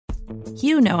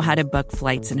You know how to book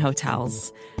flights and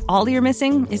hotels. All you're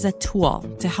missing is a tool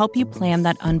to help you plan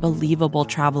that unbelievable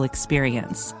travel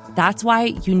experience. That's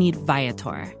why you need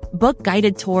Viator. Book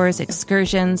guided tours,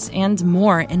 excursions, and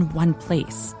more in one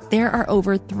place. There are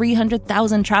over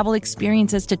 300,000 travel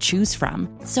experiences to choose from,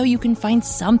 so you can find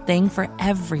something for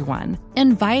everyone.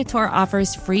 And Viator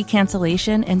offers free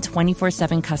cancellation and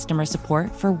 24/7 customer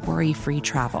support for worry-free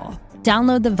travel.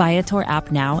 Download the Viator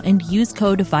app now and use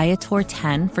code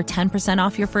Viator10 for 10%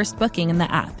 off your first booking in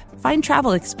the app. Find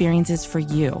travel experiences for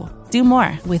you. Do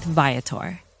more with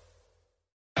Viator.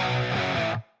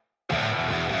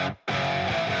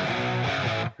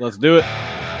 Let's do it.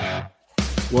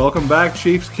 Welcome back,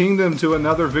 Chiefs Kingdom, to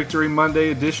another Victory Monday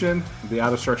edition of the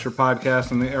Out of Structure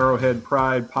podcast on the Arrowhead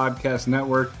Pride Podcast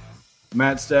Network.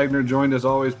 Matt Stagner, joined as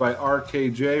always by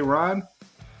RKJ. Ron,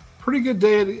 pretty good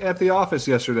day at the office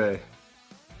yesterday.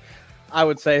 I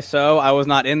would say so. I was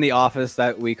not in the office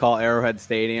that we call Arrowhead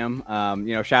Stadium.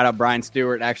 Shout out Brian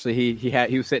Stewart. Actually,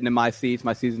 he was sitting in my seats,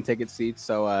 my season ticket seats.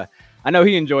 So I know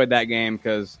he enjoyed that game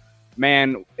because,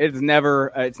 man, it's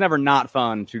never not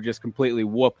fun to just completely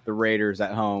whoop the Raiders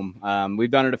at home. We've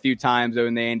done it a few times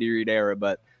in the Andy Reid era,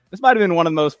 but this might have been one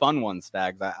of the most fun ones,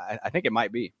 Stags. I think it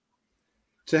might be.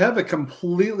 To have a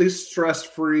completely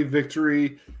stress-free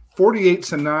victory,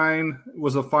 48-9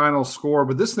 was the final score,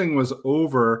 but this thing was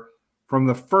over from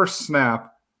the first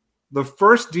snap. The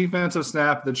first defensive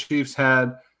snap the Chiefs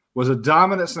had was a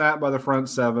dominant snap by the front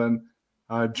seven.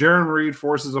 Jaron Reed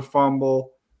forces a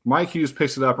fumble. Mike Hughes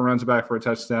picks it up and runs it back for a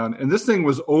touchdown. And this thing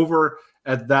was over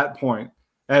at that point.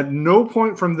 At no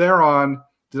point from there on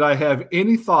did I have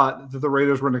any thought that the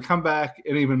Raiders were going to come back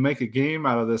and even make a game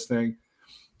out of this thing.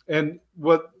 And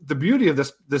what the beauty of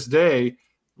this day,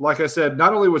 like I said,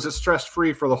 not only was it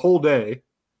stress-free for the whole day,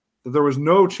 that there was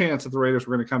no chance that the Raiders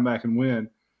were going to come back and win,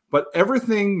 but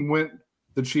everything went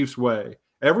the Chiefs' way.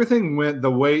 Everything went the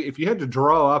way, if you had to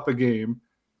draw up a game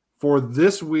for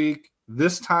this week,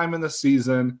 this time in the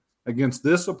season, against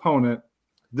this opponent,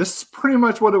 this is pretty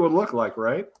much what it would look like,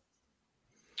 right?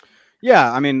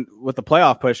 Yeah, I mean, with the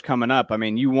playoff push coming up, I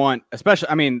mean, you want, especially,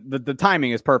 I mean, the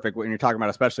timing is perfect when you're talking about,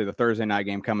 especially the Thursday night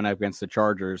game coming up against the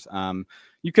Chargers.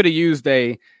 You could have used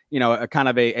a kind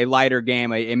of a lighter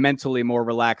game, a mentally more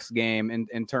relaxed game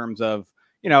in terms of,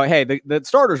 hey, the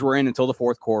starters were in until the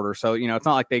fourth quarter. So, it's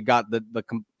not like they got the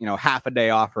half a day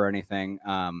off or anything.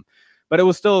 But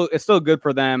it's still good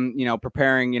for them,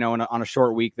 preparing, on a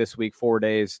short week this week, 4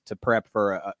 days to prep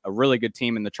for a really good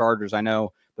team in the Chargers. I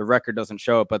know the record doesn't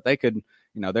show it, but they could,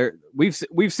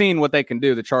 we've seen what they can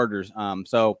do, the Chargers.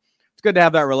 So it's good to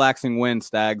have that relaxing win,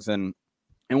 Stags. And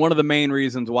one of the main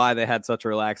reasons why they had such a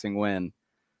relaxing win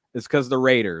is because the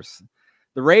Raiders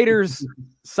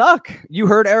suck. You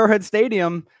heard Arrowhead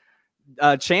Stadium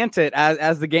chant it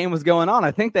as the game was going on.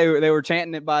 I think they were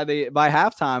chanting it by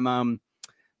halftime.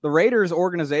 The Raiders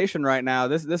organization right now,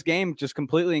 this game just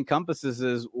completely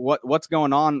encompasses what's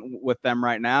going on with them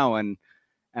right now. And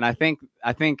I think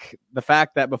the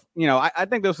fact that, I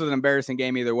think this was an embarrassing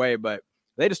game either way, but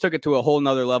they just took it to a whole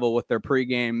nother level with their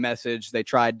pregame message they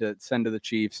tried to send to the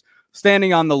Chiefs,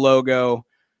 standing on the logo,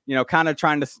 kind of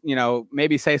trying to,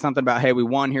 maybe say something about, hey, we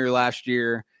won here last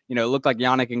year. It looked like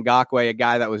Yannick Ngakoue, a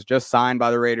guy that was just signed by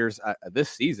the Raiders this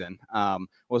season,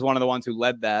 was one of the ones who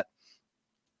led that.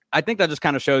 I think that just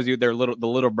kind of shows you the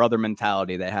little brother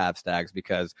mentality they have, Stags,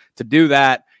 because to do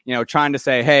that, trying to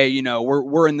say, hey,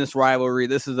 we're in this rivalry.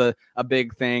 This is a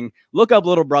big thing. Look up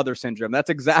little brother syndrome. That's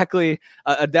exactly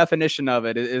a definition of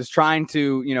it, is trying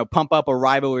to, pump up a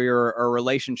rivalry or a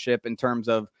relationship in terms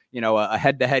of, a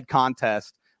head-to-head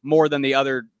contest more than the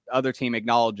other team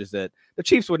acknowledges it. The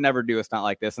Chiefs would never do a stunt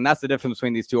like this, and that's the difference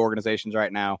between these two organizations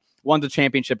right now. One's a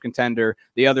championship contender.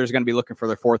 The other is going to be looking for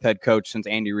their fourth head coach since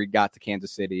Andy Reid got to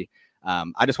Kansas City.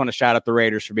 I just want to shout out the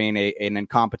Raiders for being an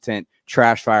incompetent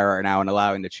trash fire right now and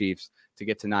allowing the Chiefs to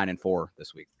get to 9-4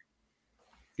 this week.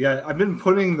 Yeah, I've been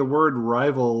putting the word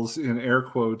rivals in air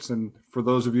quotes, and for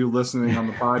those of you listening on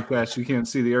the podcast, you can't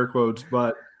see the air quotes,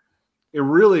 but it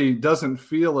really doesn't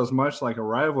feel as much like a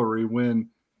rivalry when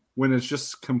it's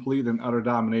just complete and utter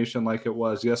domination like it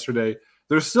was yesterday.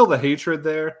 There's still the hatred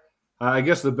there. I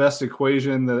guess the best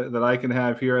equation that I can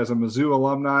have here as a Mizzou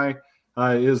alumni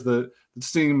is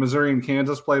seeing Missouri and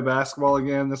Kansas play basketball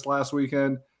again this last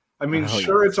weekend. I mean,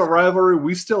 It's a rivalry.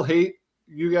 We still hate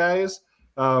you guys,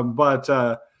 but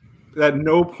at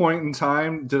no point in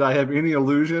time did I have any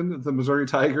illusion that the Missouri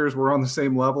Tigers were on the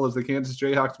same level as the Kansas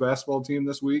Jayhawks basketball team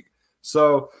this week.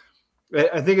 So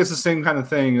I think it's the same kind of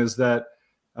thing, is that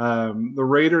the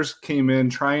Raiders came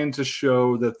in trying to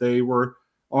show that they were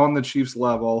on the Chiefs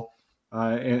level,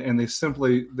 and they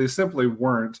simply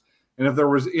weren't. And if there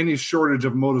was any shortage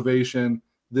of motivation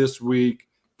this week,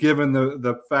 given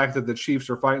the fact that the Chiefs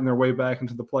are fighting their way back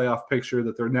into the playoff picture,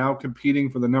 that they're now competing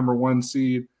for the number 1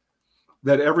 seed,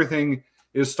 that everything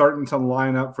is starting to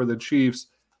line up for the Chiefs,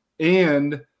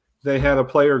 and they had a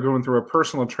player going through a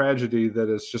personal tragedy that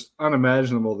is just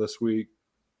unimaginable this week.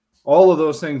 All of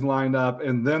those things lined up,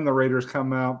 and then the Raiders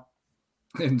come out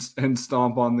and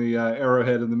stomp on the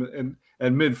Arrowhead in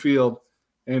midfield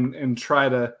and try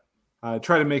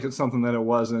to make it something that it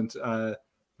wasn't.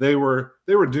 They were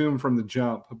doomed from the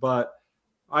jump, but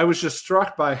I was just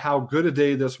struck by how good a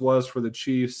day this was for the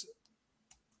Chiefs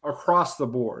across the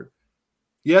board.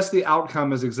 Yes, the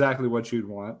outcome is exactly what you'd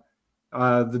want.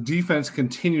 The defense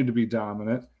continued to be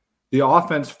dominant. The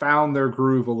offense found their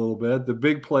groove a little bit. The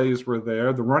big plays were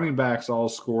there. The running backs all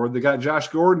scored. They got Josh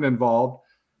Gordon involved.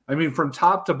 I mean, from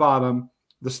top to bottom,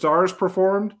 the stars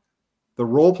performed. The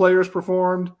role players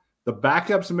performed. The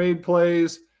backups made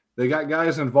plays. They got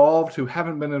guys involved who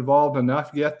haven't been involved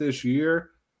enough yet this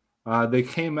year. They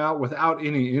came out without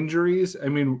any injuries. I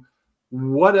mean,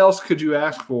 what else could you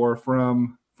ask for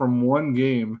from one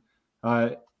game?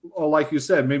 Like you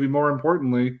said, maybe more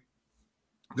importantly,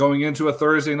 going into a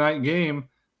Thursday night game,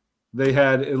 they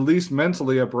had at least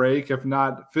mentally a break, if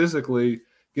not physically,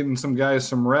 getting some guys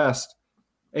some rest,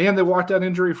 and they walked out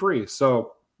injury-free.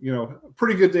 So,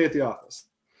 pretty good day at the office.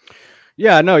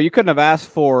 Yeah, no, you couldn't have asked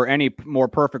for any more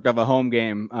perfect of a home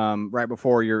game right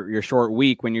before your short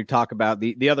week when you talk about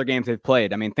the other games they've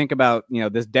played. I mean, think about,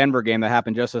 this Denver game that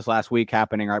happened just this last week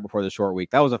happening right before the short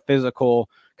week. That was a physical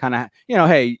kind of,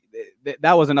 hey,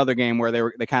 that was another game where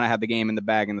they kind of had the game in the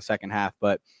bag in the second half,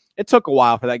 but it took a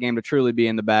while for that game to truly be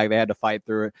in the bag. They had to fight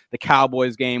through it. The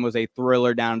Cowboys game was a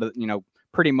thriller down to,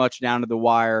 pretty much down to the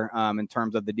wire in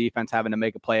terms of the defense having to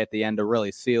make a play at the end to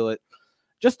really seal it.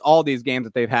 Just all these games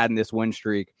that they've had in this win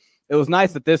streak. It was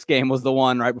nice that this game was the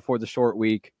one right before the short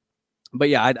week. But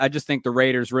yeah, I just think the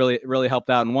Raiders really, really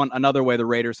helped out. And another way the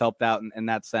Raiders helped out in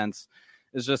that sense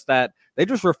is just that they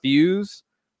just refuse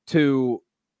to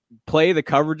play the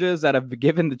coverages that have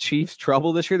given the Chiefs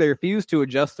trouble this year. They refuse to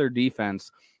adjust their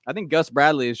defense. I think Gus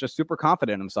Bradley is just super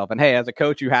confident in himself. And hey, as a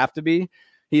coach, you have to be.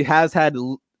 He has had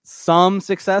some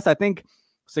success. I think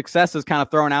success is kind of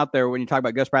thrown out there when you talk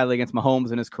about Gus Bradley against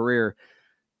Mahomes in his career.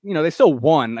 They still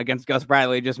won against Gus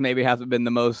Bradley. It just maybe hasn't been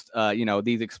the most,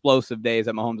 these explosive days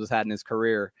that Mahomes has had in his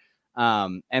career.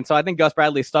 And so I think Gus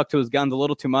Bradley stuck to his guns a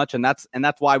little too much. And that's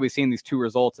why we've seen these two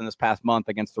results in this past month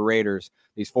against the Raiders,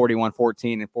 these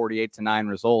 41-14 and 48-9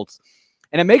 results.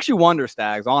 And it makes you wonder,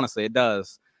 Stags, honestly, it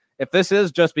does. If this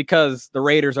is just because the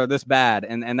Raiders are this bad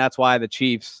and that's why the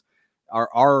Chiefs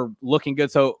are looking good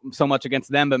so much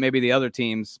against them, but maybe the other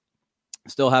teams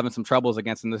still having some troubles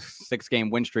against in this 6-game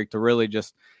win streak to really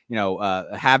just,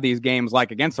 have these games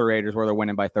like against the Raiders where they're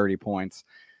winning by 30 points.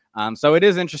 So it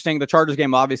is interesting. The Chargers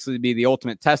game obviously be the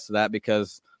ultimate test of that,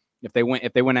 because if they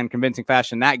win in convincing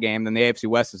fashion that game, then the AFC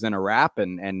West is in a wrap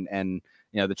and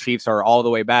the Chiefs are all the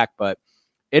way back. But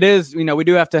it is, we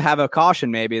do have to have a caution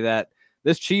maybe that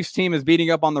this Chiefs team is beating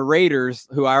up on the Raiders,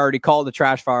 who I already called the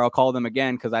trash fire. I'll call them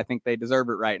again because I think they deserve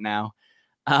it right now.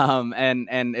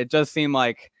 And it does seem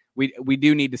like we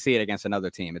do need to see it against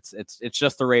another team. It's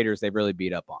just the Raiders they've really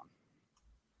beat up on.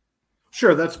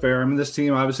 Sure, that's fair. I mean, this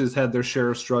team obviously has had their share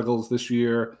of struggles this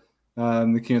year.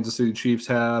 The Kansas City Chiefs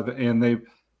have, and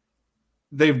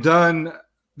they've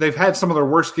had some of their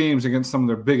worst games against some of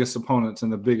their biggest opponents in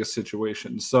the biggest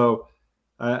situations. So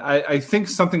I think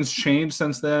something's changed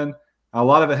since then. A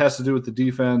lot of it has to do with the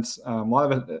defense. A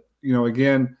lot of it,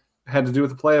 again, had to do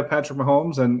with the play of Patrick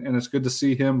Mahomes, and it's good to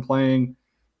see him playing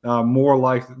more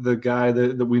like the guy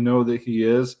that we know that he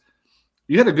is.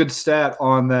 You had a good stat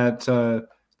on that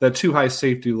too high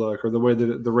safety look, or the way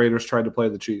that the Raiders tried to play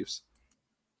the Chiefs.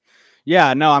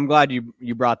 Yeah, no, I'm glad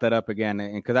you brought that up again,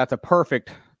 because that's a perfect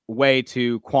way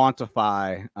to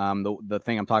quantify the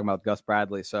thing I'm talking about with Gus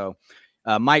Bradley. So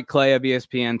Mike Clay of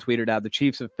ESPN tweeted out, the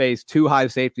Chiefs have faced two high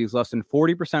safeties less than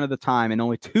 40% of the time in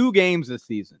only 2 games this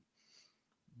season.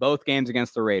 Both games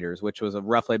against the Raiders, which was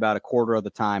roughly about a quarter of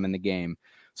the time in the game.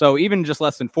 So even just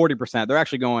less than 40%, they're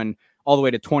actually going all the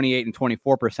way to 28 and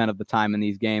 24% of the time in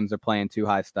these games. They're playing too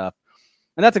high stuff.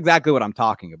 And that's exactly what I'm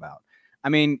talking about. I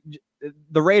mean,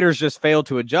 the Raiders just failed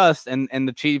to adjust, and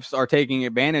the Chiefs are taking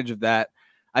advantage of that.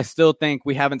 I still think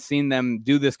we haven't seen them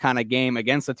do this kind of game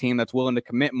against a team that's willing to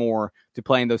commit more to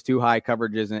playing those too high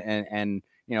coverages and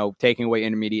taking away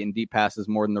intermediate and deep passes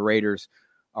more than the Raiders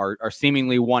are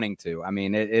seemingly wanting to. I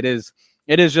mean, it is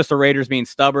just the Raiders being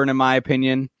stubborn, in my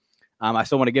opinion. I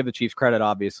still want to give the Chiefs credit,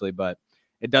 obviously, but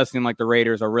it does seem like the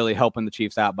Raiders are really helping the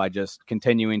Chiefs out by just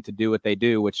continuing to do what they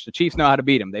do, which the Chiefs know how to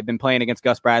beat them. They've been playing against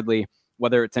Gus Bradley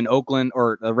whether it's in Oakland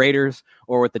or the Raiders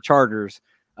or with the Chargers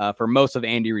for most of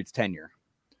Andy Reid's tenure.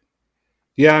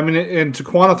 Yeah, I mean, and to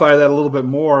quantify that a little bit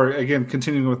more, again,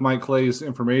 continuing with Mike Clay's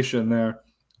information there,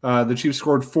 the Chiefs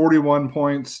scored 41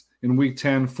 points in Week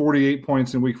 10, 48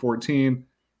 points in Week 14,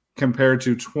 compared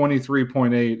to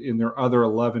 23.8 in their other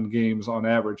 11 games on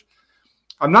average.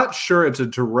 I'm not sure it's a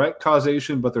direct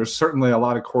causation, but there's certainly a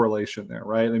lot of correlation there,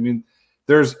 right? I mean,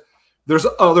 there's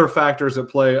other factors at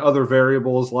play, other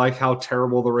variables like how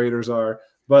terrible the Raiders are,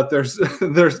 but there's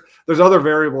other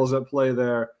variables at play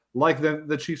there, like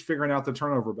the Chiefs figuring out the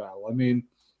turnover battle. I mean,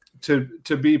 to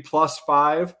be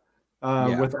 +5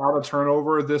 without a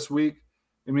turnover this week,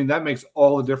 I mean, that makes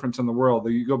all the difference in the world.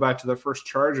 You go back to the first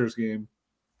Chargers game,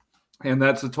 and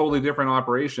that's a totally different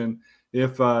operation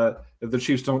if the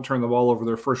Chiefs don't turn the ball over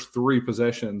their first 3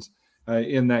 possessions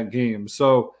in that game.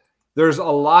 So there's a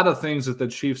lot of things that the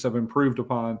Chiefs have improved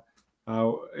upon.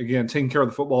 Again, taking care of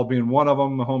the football being one of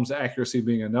them, Mahomes' accuracy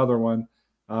being another one.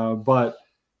 But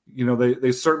you know,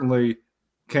 they certainly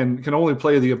can only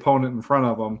play the opponent in front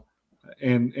of them,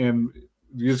 and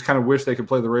you just kind of wish they could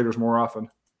play the Raiders more often.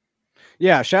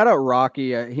 Yeah, shout out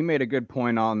Rocky. He made a good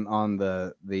point on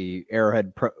the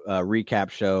Arrowhead recap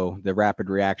show, the rapid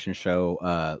reaction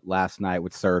show last night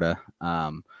with Serta.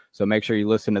 So make sure you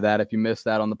listen to that if you missed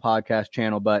that on the podcast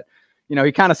channel. But you know,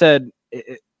 he kind of said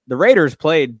the Raiders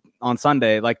played on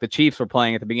Sunday like the Chiefs were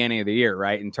playing at the beginning of the year,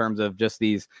 right? In terms of just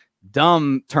these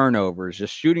dumb turnovers,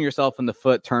 just shooting yourself in the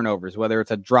foot turnovers, whether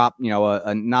it's a drop, you know,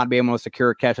 a not being able to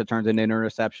secure a catch that turns into an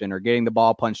interception, or getting the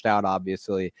ball punched out,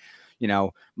 obviously. You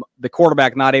know, the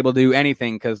quarterback not able to do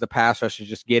anything because the pass rush is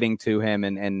just getting to him,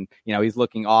 and you know, he's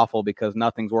looking awful because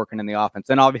nothing's working in the offense.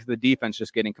 And obviously the defense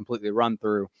just getting completely run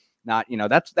through. Not, you know,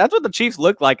 that's what the Chiefs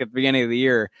looked like at the beginning of the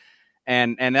year.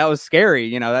 And that was scary.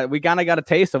 You know, that we kind of got a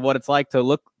taste of what it's like to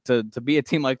look to be a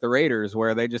team like the Raiders,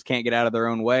 where they just can't get out of their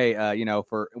own way, you know,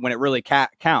 for when it really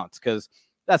counts, because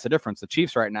that's the difference. The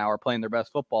Chiefs right now are playing their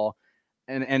best football,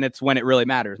 and it's when it really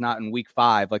matters, not in Week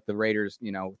 5 like the Raiders,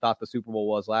 you know, thought the Super Bowl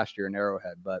was last year in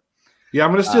Arrowhead. But yeah,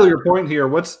 I'm going to steal your point here.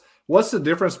 What's the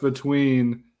difference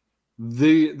between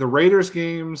the Raiders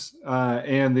games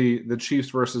and the Chiefs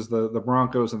versus the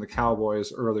Broncos and the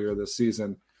Cowboys earlier this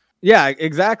season? Yeah,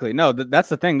 exactly. No, that's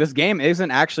the thing. This game isn't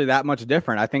actually that much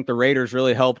different. I think the Raiders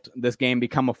really helped this game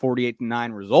become a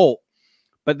 48-9 result.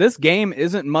 But this game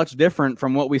isn't much different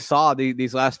from what we saw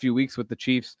these last few weeks with the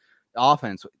Chiefs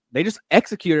offense. They just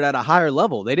executed at a higher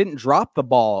level. They didn't drop the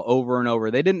ball over and over.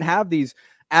 They didn't have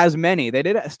as many. They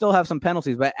did still have some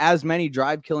penalties, but as many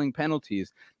drive-killing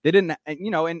penalties. They didn't, you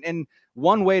know, and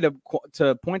one way to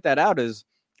point that out is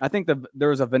I think there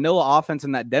was a vanilla offense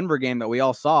in that Denver game that we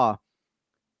all saw.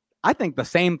 I think the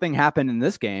same thing happened in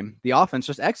this game. The offense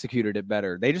just executed it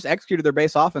better. They just executed their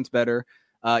base offense better.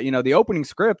 You know, the opening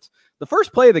script, the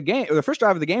first play of the game, or the first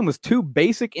drive of the game was 2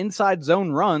 basic inside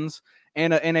zone runs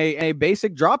and a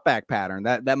basic drop back pattern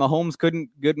that Mahomes couldn't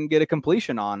get a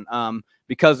completion on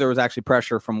because there was actually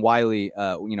pressure from Wiley.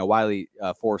 You know, Wiley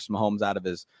forced Mahomes out of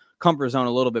his comfort zone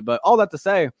a little bit. But all that to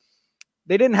say,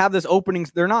 they didn't have this opening.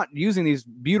 They're not using these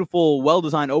beautiful,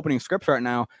 well-designed opening scripts right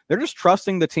now. They're just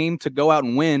trusting the team to go out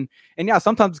and win. And yeah,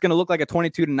 sometimes it's going to look like a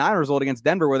 22-9 result against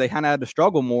Denver where they kind of had to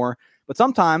struggle more. But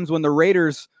sometimes when the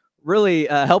Raiders really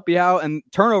help you out and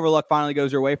turnover luck finally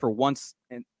goes your way for once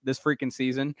in this freaking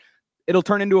season, it'll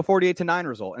turn into a 48-9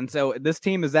 result. And so this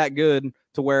team is that good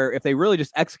to where if they really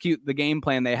just execute the game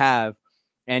plan they have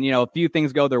and, you know, a few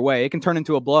things go their way, it can turn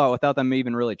into a blowout without them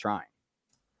even really trying.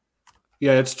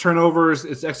 Yeah, it's turnovers,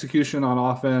 it's execution on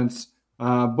offense,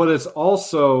 but it's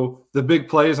also the big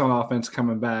plays on offense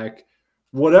coming back.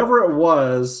 Whatever it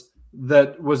was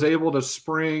that was able to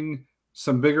spring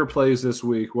some bigger plays this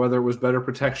week, whether it was better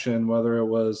protection, whether it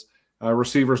was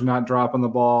receivers not dropping the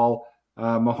ball,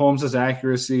 Mahomes'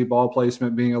 accuracy, ball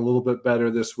placement being a little bit better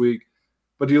this week.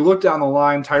 But you look down the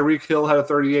line, Tyreek Hill had a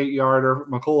 38-yarder,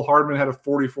 McCole Hardman had a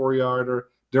 44-yarder,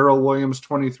 Darrell Williams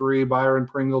 23, Byron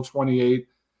Pringle 28.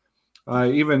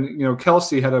 Even, you know,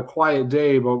 Kelsey had a quiet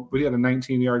day, but he had a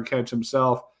 19-yard catch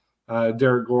himself.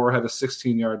 Derek Gore had a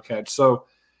 16-yard catch. So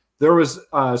there was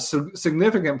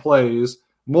significant plays,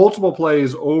 multiple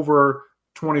plays over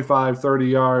 25, 30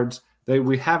 yards that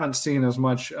we haven't seen as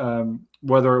much,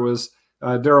 whether it was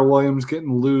Darrell Williams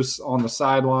getting loose on the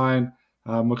sideline,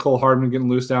 McCole Hardman getting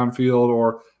loose downfield,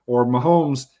 or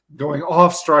Mahomes going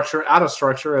off structure, out of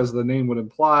structure, as the name would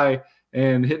imply,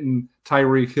 and hitting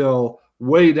Tyreek Hill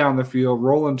way down the field,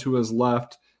 rolling to his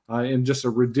left in just a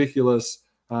ridiculous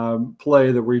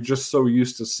play that we're just so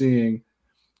used to seeing.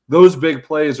 Those big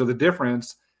plays are the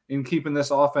difference in keeping this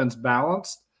offense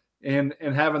balanced and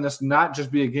having this not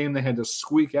just be a game they had to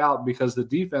squeak out because the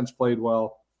defense played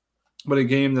well, but a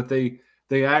game that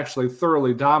they actually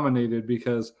thoroughly dominated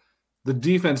because the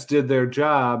defense did their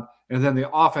job, and then the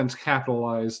offense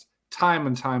capitalized time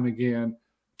and time again,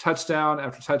 touchdown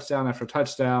after touchdown after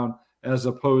touchdown, as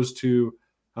opposed to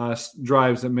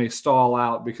drives that may stall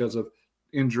out because of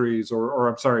injuries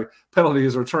or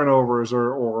penalties or turnovers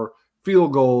or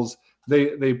field goals.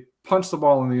 They punched the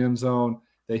ball in the end zone.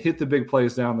 They hit the big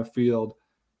plays down the field,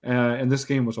 and this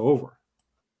game was over.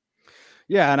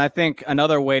 Yeah, and I think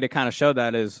another way to kind of show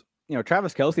that is,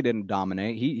 Travis Kelce didn't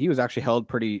dominate. He was actually held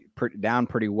pretty down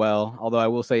pretty well. Although I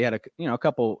will say he had a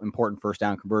couple important first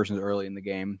down conversions early in the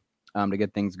game to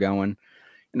get things going.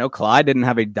 Clyde didn't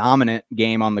have a dominant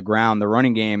game on the ground. The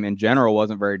running game in general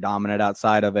wasn't very dominant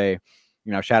outside of a,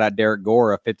 shout out Derek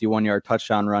Gore, a 51-yard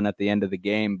touchdown run at the end of the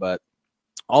game. But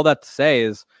all that to say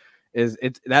is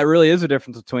that really is a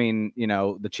difference between,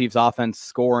 the Chiefs offense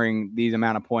scoring these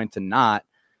amount of points and not.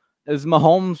 Is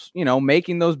Mahomes,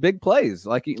 making those big plays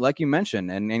like you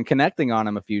mentioned and connecting on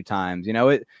him a few times.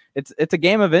 It's a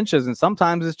game of inches, and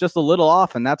sometimes it's just a little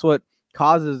off, and that's what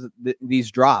causes these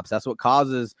drops. That's what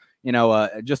causes we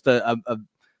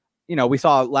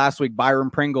saw last week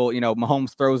Byron Pringle.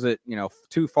 Mahomes throws it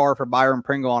too far for Byron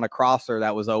Pringle on a crosser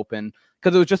that was open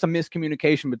because it was just a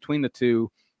miscommunication between the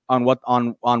two on what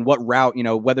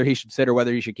route, whether he should sit or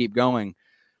whether he should keep going.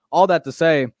 All that to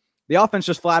say, the offense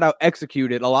just flat out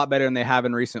executed a lot better than they have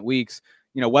in recent weeks.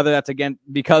 Whether that's again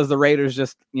because the Raiders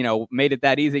just, made it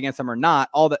that easy against them or not,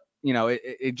 all that,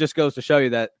 it just goes to show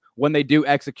you that when they do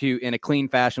execute in a clean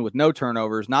fashion with no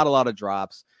turnovers, not a lot of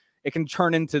drops, it can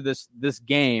turn into this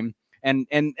game. And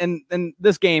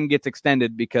this game gets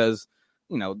extended because,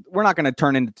 we're not going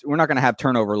to have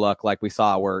turnover luck like we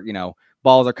saw where,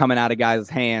 balls are coming out of guys'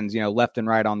 hands, left and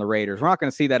right on the Raiders. We're not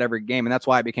going to see that every game, and that's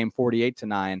why it became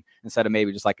 48-9 instead of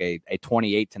maybe just like a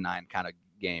 28-9 kind of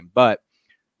game. But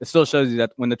it still shows you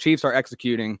that when the Chiefs are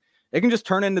executing, it can just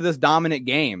turn into this dominant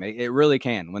game. It really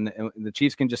can. When the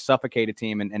Chiefs can just suffocate a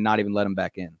team and not even let them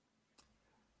back in.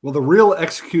 Well, the real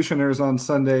executioners on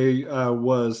Sunday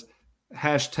was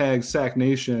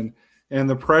 #SackNation, and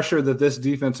the pressure that this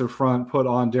defensive front put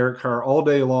on Derek Carr all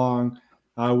day long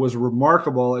was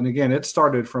remarkable. And again, it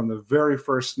started from the very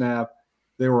first snap.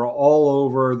 They were all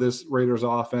over this Raiders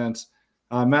offense.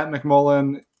 Matt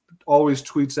McMullen always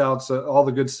tweets out all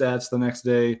the good stats the next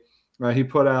day. He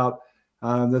put out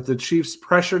that the Chiefs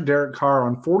pressured Derek Carr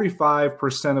on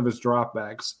 45% of his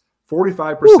dropbacks.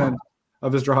 45%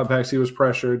 of his dropbacks he was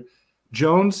pressured.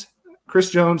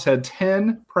 Chris Jones had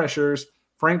 10 pressures.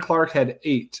 Frank Clark had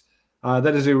 8.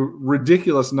 That is a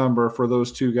ridiculous number for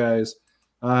those two guys.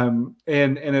 And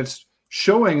it's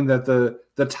showing that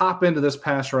the top end of this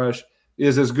pass rush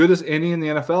is as good as any in the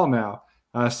NFL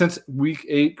now. Since week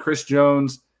 8, Chris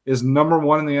Jones is number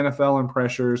 1 in the NFL in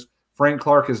pressures. Frank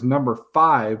Clark is number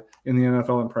 5 in the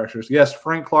NFL in pressures. Yes,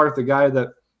 Frank Clark, the guy that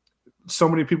so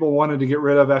many people wanted to get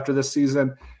rid of after this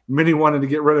season. Many wanted to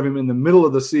get rid of him in the middle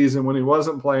of the season when he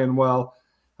wasn't playing well.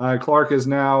 Clark is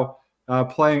now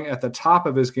playing at the top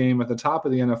of his game, at the top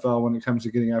of the NFL when it comes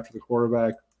to getting after the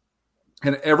quarterback.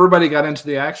 And everybody got into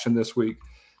the action this week.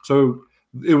 So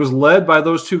it was led by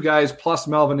those two guys plus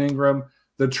Melvin Ingram.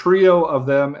 The trio of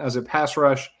them as a pass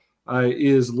rush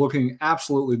is looking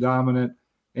absolutely dominant.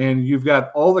 And you've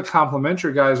got all the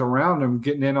complementary guys around them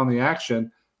getting in on the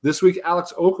action. This week,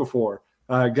 Alex Okafor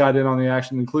got in on the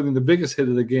action, including the biggest hit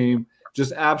of the game,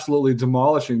 just absolutely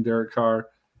demolishing Derek Carr.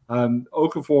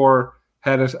 Okafor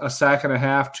had a sack and a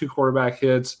half, 2 quarterback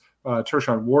hits.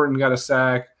 Tershawn Wharton got a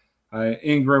sack.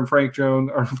 Ingram, Frank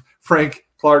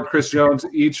Clark, Chris Jones,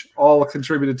 all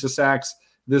contributed to sacks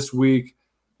this week.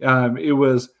 It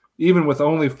was, even with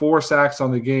only 4 sacks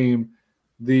on the game,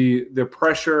 the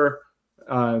pressure,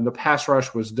 the pass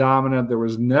rush was dominant. There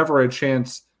was never a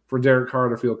chance for Derek Carr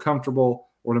to feel comfortable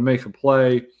or to make a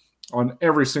play. On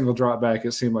every single drop back,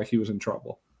 it seemed like he was in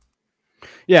trouble.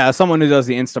 Yeah, as someone who does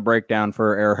the Insta breakdown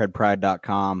for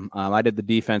arrowheadpride.com, I did the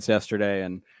defense yesterday,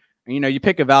 and you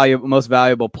pick a most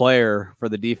valuable player for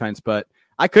the defense, but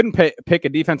I couldn't pick a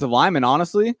defensive lineman,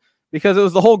 honestly, because it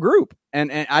was the whole group,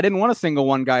 and I didn't want to single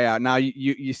one guy out. Now,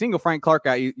 you single Frank Clark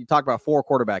out, you talk about 4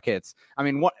 quarterback hits. I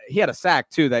mean, he had a sack,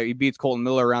 too, that he beats Colton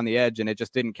Miller around the edge, and it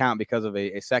just didn't count because of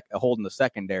a hold in the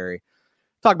secondary.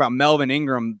 Talk about Melvin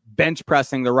Ingram bench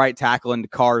pressing the right tackle into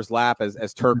Carr's lap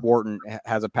as Turk Wharton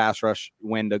has a pass rush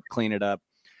win to clean it up.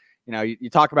 You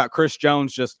talk about Chris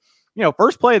Jones just,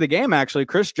 first play of the game, actually,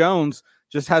 Chris Jones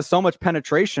just has so much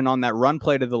penetration on that run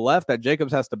play to the left that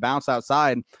Jacobs has to bounce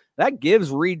outside. That gives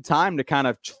Reed time to kind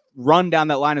of run down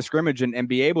that line of scrimmage and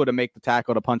be able to make the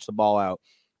tackle to punch the ball out.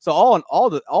 So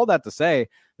all that to say,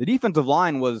 the defensive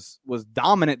line was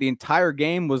dominant the entire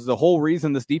game, was the whole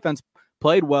reason this defense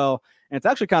played well. And it's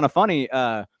actually kind of funny.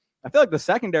 I feel like the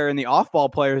secondary and the off-ball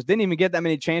players didn't even get that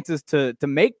many chances to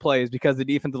make plays because the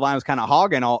defensive line was kind of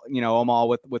hogging them all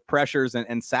with pressures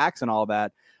and sacks and all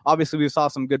that. Obviously, we saw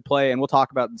some good play, and we'll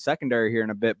talk about the secondary here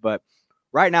in a bit. But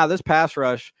right now, this pass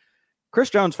rush, Chris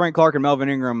Jones, Frank Clark, and Melvin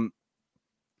Ingram,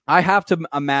 I have to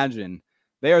imagine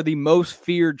they are the most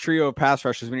feared trio of pass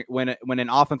rushes when an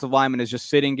offensive lineman is just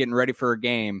sitting, getting ready for a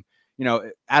game.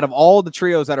 Out of all the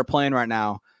trios that are playing right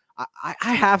now,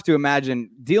 I have to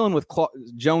imagine dealing with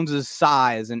Jones's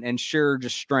size and sheer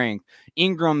just strength,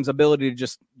 Ingram's ability to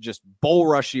just bull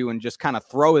rush you and just kind of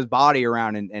throw his body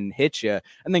around and hit you,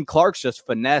 and then Clark's just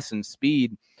finesse and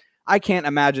speed. I can't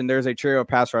imagine there's a trio of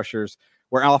pass rushers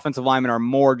where offensive linemen are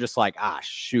more just like,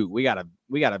 shoot, we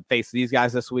gotta face these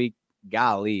guys this week.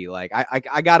 Golly, like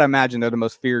I gotta imagine they're the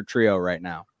most feared trio right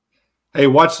now. Hey,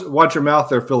 watch your mouth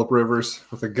there, Phillip Rivers,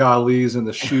 with the gollies and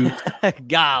the shoot.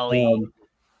 Golly.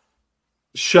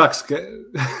 Shucks. This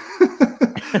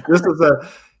is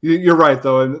you're right,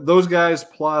 though. And those guys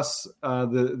plus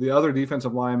the other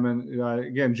defensive linemen,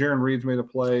 again, Jaron Reed's made a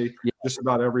play just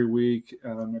about every week,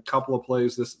 a couple of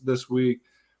plays this week.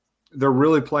 They're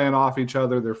really playing off each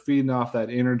other. They're feeding off that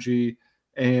energy,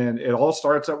 and it all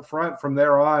starts up front from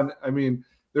there on. I mean,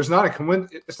 it's not a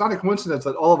coincidence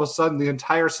that all of a sudden the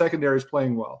entire secondary is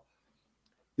playing well.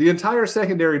 The entire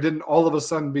secondary didn't all of a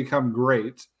sudden become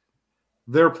great.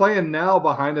 They're playing now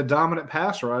behind a dominant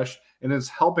pass rush, and it's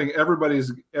helping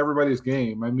everybody's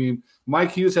game. I mean,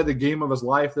 Mike Hughes had the game of his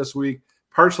life this week,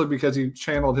 partially because he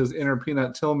channeled his inner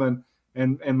Peanut Tillman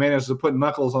and managed to put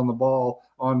knuckles on the ball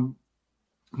on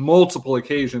multiple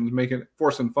occasions,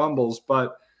 forcing fumbles,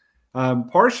 but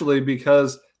partially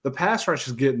because the pass rush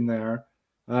is getting there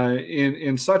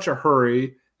in such a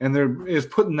hurry, and there is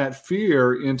putting that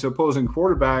fear into opposing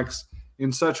quarterbacks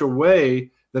in such a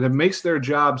way that it makes their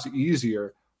jobs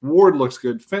easier. Ward looks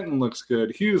good. Fenton looks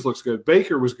good. Hughes looks good.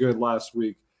 Baker was good last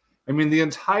week. I mean, the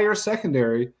entire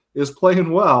secondary is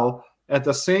playing well at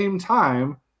the same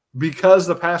time because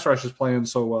the pass rush is playing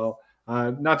so well.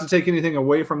 Not to take anything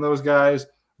away from those guys,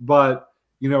 but,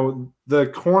 the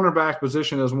cornerback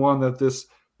position is one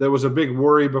that was a big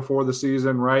worry before the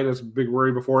season, right? It's a big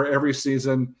worry before every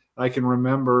season I can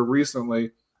remember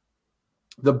recently.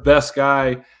 The best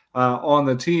guy on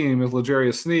the team is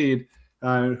L'Jarius Sneed,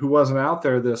 who wasn't out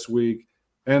there this week.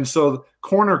 And so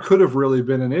corner could have really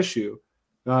been an issue,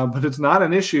 but it's not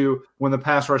an issue when the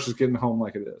pass rush is getting home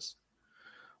like it is.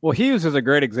 Well, Hughes is a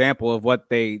great example of what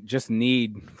they just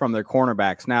need from their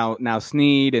cornerbacks. Now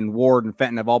Sneed and Ward and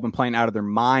Fenton have all been playing out of their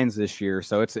minds this year,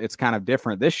 so it's kind of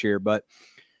different this year. But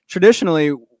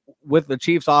traditionally, with the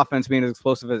Chiefs' offense being as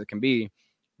explosive as it can be,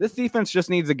 this defense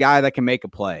just needs a guy that can make a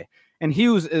play. And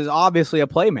Hughes is obviously a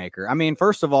playmaker. I mean,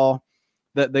 first of all,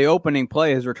 the opening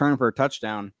play, his return for a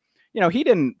touchdown, he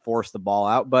didn't force the ball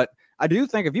out, but I do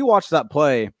think if you watch that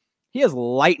play, he has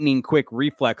lightning quick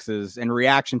reflexes in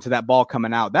reaction to that ball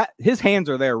coming out. That his hands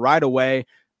are there right away.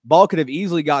 Ball could have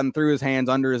easily gotten through his hands,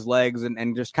 under his legs,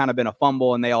 and just kind of been a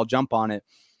fumble, and they all jump on it.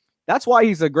 That's why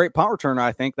he's a great punt returner,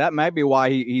 I think. That might be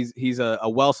why he's a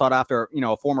well sought after,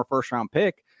 a former first round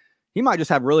pick. He might just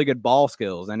have really good ball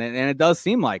skills, and it does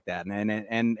seem like that.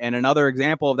 And another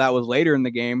example of that was later in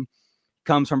the game,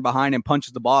 comes from behind and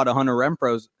punches the ball out of Hunter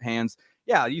Renfro's hands.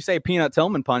 Yeah, you say Peanut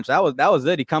Tillman punch. That was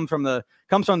it. He comes from the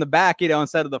back,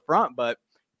 instead of the front, but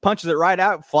punches it right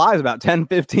out, flies about 10,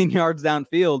 15 yards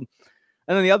downfield.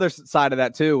 And then the other side of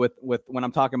that too, with when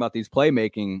I'm talking about these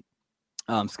playmaking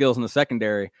skills in the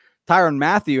secondary, Tyrann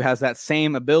Mathieu has that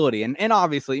same ability. And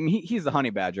obviously, he's the honey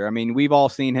badger. I mean, we've all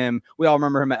seen him. We all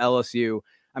remember him at LSU.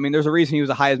 I mean, there's a reason he was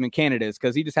a Heisman candidate,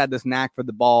 because he just had this knack for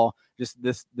the ball, just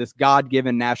this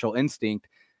God-given natural instinct.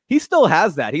 He still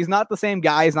has that. He's not the same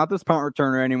guy. He's not this punt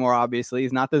returner anymore, obviously.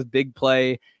 He's not this big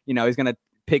play. He's going to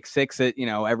pick six it,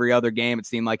 every other game. It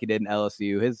seemed like he did in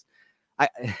LSU.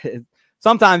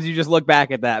 Sometimes you just look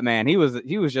back at that, man. He was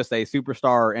just a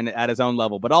superstar at his own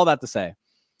level. But all that to say,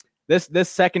 this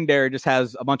secondary just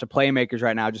has a bunch of playmakers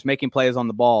right now, just making plays on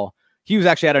the ball. Hughes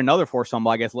actually had another forced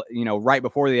fumble, I guess, right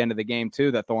before the end of the game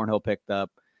too, that Thornhill picked up.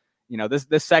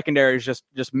 This secondary is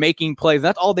just making plays.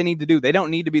 That's all they need to do. They don't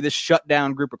need to be this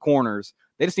shutdown group of corners.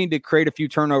 They just need to create a few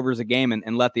turnovers a game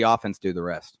and let the offense do the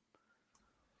rest.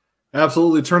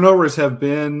 Absolutely. Turnovers have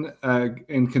been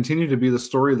and continue to be the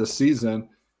story of the season.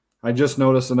 I just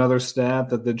noticed another stat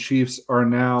that the Chiefs are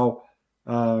now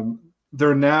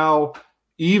they're now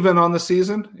even on the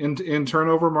season in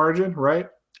turnover margin, right?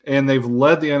 And they've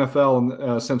led the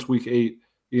NFL since week 8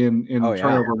 in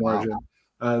turnover margin.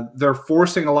 They're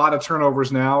forcing a lot of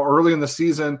turnovers now. Early in the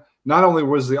season, not only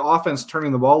was the offense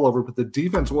turning the ball over, but the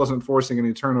defense wasn't forcing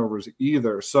any turnovers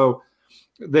either. So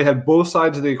they had both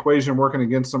sides of the equation working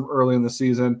against them early in the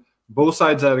season. Both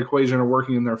sides of that equation are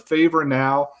working in their favor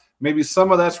now. Maybe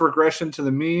some of that's regression to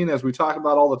the mean, as we talk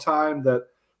about all the time,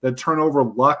 that turnover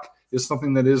luck is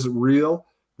something that is real,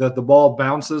 that the ball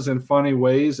bounces in funny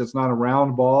ways. It's not a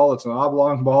round ball. It's an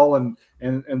oblong ball, and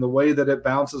the way that it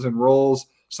bounces and rolls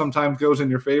sometimes goes in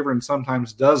your favor and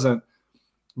sometimes doesn't.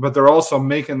 But they're also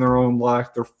making their own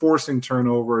luck. They're forcing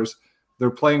turnovers. They're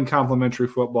playing complementary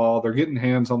football. They're getting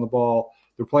hands on the ball.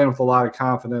 They're playing with a lot of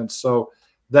confidence. So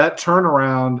that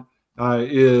turnaround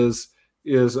is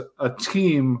a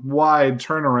team-wide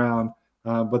turnaround,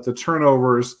 but the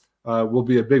turnovers will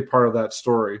be a big part of that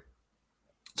story.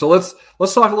 So let's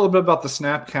talk a little bit about the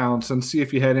snap counts and see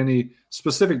if you had any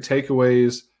specific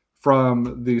takeaways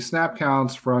from the snap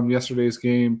counts from yesterday's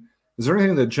game. Is there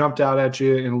anything that jumped out at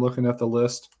you in looking at the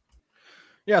list?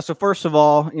 Yeah, so first of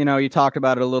all, you talked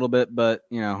about it a little bit, but,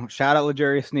 shout out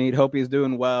L'Jarius Sneed. Hope he's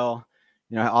doing well.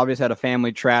 Obviously had a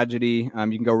family tragedy. You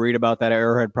can go read about that at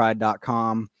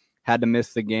arrowheadpride.com. Had to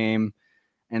miss the game.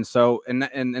 And so,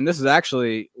 and this is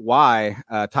actually why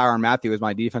Tyrann Mathieu is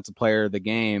my defensive player of the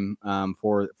game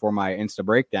for my Insta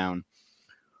breakdown,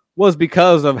 was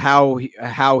because of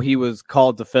how he was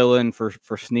called to fill in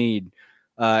for Sneed.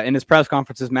 In his press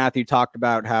conferences, Mathieu talked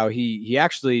about how he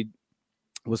actually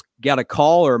got a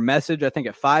call or a message, I think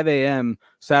at 5 a.m.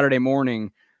 Saturday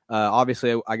morning.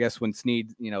 Obviously, I guess when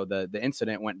Sneed, the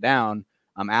incident went down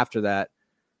after that,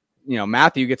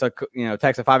 Mathieu gets a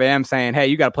text at 5 a.m. saying, hey,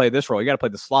 you got to play this role. You got to play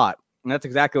the slot. And that's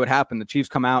exactly what happened. The Chiefs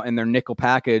come out in their nickel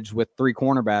package with 3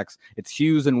 cornerbacks. It's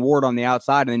Hughes and Ward on the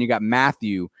outside, and then you got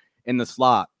Mathieu in the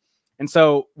slot. And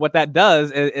so what that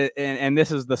does, and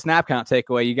this is the snap count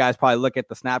takeaway, you guys probably look at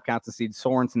the snap counts and see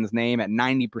Sorensen's name at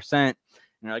 90%. And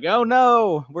you're like, oh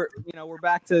no, we're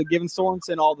back to giving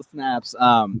Sorensen all the snaps.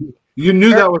 You knew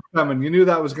that was coming. You knew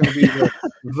that was going to be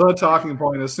the talking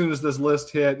point. As soon as this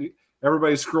list hit,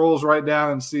 everybody scrolls right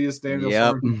down and sees Daniel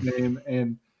Sorensen's name,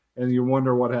 and you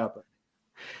wonder what happened.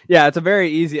 Yeah, it's a very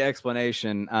easy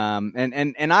explanation. I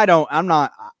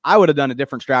would have done a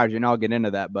different strategy, and I'll get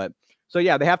into that. But so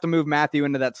yeah, they have to move Mathieu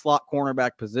into that slot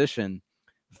cornerback position.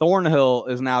 Thornhill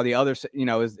is now the other,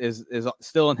 is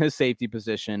still in his safety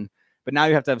position. But now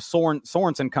you have to have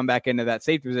Sorensen come back into that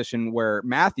safety position where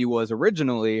Mathieu was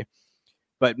originally,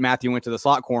 but Mathieu went to the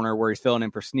slot corner where he's filling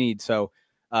in for Sneed. So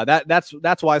that's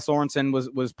why Sorensen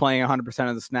was playing 100%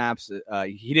 of the snaps.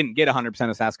 He didn't get 100% of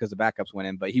the snaps because the backups went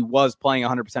in, but he was playing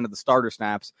 100% of the starter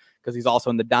snaps because he's also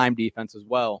in the dime defense as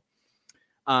well.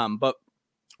 But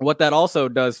what that also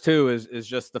does too is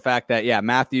just the fact that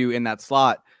Mathieu in that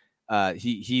slot.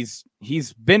 He's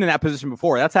been in that position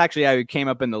before. That's actually how he came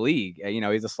up in the league.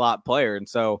 He's a slot player. And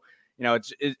so,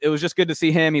 it was just good to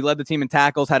see him. He led the team in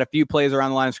tackles, had a few plays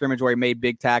around the line of scrimmage where he made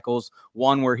big tackles.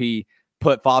 One where he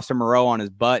put Foster Moreau on his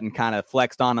butt and kind of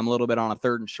flexed on him a little bit on a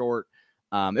 3rd and short.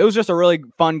 It was just a really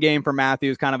fun game for Mathieu.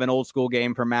 It was kind of an old school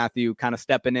game for Mathieu, kind of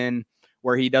stepping in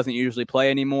where he doesn't usually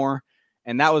play anymore.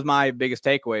 And that was my biggest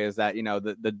takeaway, is that,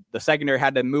 the secondary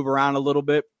had to move around a little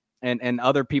bit. And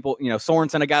other people,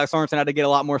 Sorensen had to get a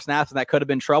lot more snaps, and that could have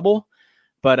been trouble.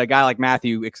 But a guy like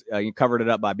Mathieu covered it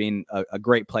up by being a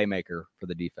great playmaker for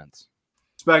the defense.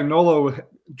 Spagnuolo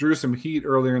drew some heat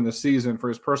earlier in the season for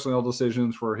his personnel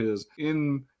decisions, for his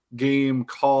in-game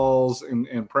calls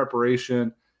and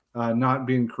preparation, not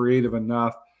being creative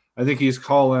enough. I think he's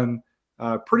calling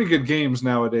pretty good games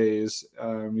nowadays.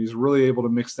 He's really able to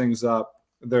mix things up.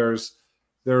 There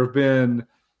have been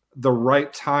the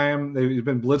right time. They've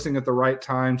been blitzing at the right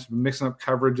times, mixing up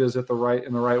coverages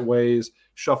in the right ways,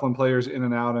 shuffling players in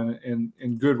and out and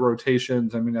in good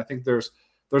rotations. I mean, I think there's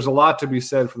a lot to be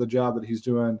said for the job that he's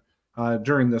doing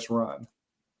during this run.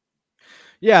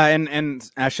 Yeah,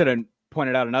 and I should have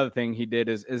pointed out another thing he did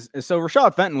is so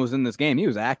Rashad Fenton was in this game. He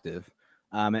was active,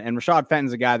 and Rashad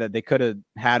Fenton's a guy that they could have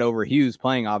had over Hughes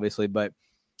playing, obviously, but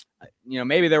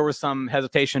maybe there was some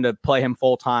hesitation to play him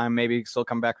full time. Maybe he'd still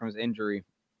come back from his injury.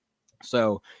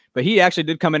 So, but he actually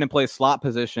did come in and play slot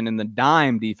position in the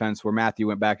dime defense where Mathieu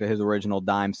went back to his original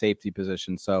dime safety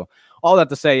position. So all that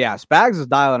to say, Spags is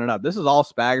dialing it up. This is all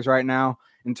Spags right now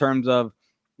in terms of,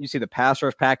 you see the pass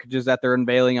rush packages that they're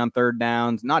unveiling on 3rd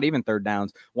downs, not even 3rd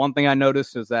downs. One thing I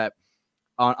noticed is that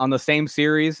on the same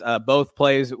series, both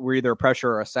plays were either a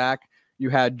pressure or a sack. You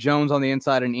had Jones on the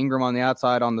inside and Ingram on the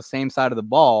outside on the same side of the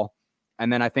ball.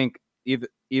 And then I think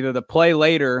either the play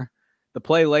later,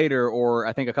 or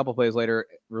I think a couple plays later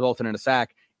resulted in a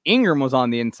sack. Ingram was on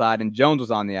the inside and Jones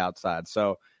was on the outside.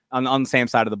 So on the same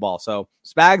side of the ball. So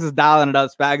Spags is dialing it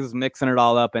up. Spags is mixing it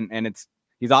all up, and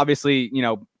he's obviously,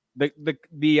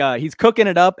 he's cooking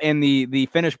it up, and the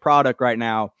finished product right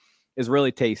now is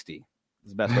really tasty.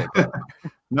 Is the best way to put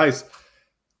it. Nice.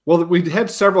 Well, we had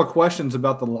several questions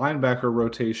about the linebacker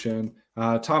rotation.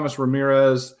 Thomas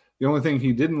Ramirez, the only thing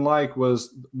he didn't like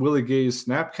was Willie Gay's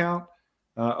snap count.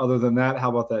 Other than that, how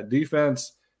about that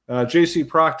defense? J.C.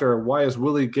 Proctor, why is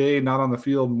Willie Gay not on the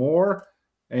field more?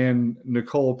 And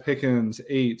Nicole Pickens,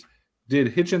 8.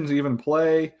 Did Hitchens even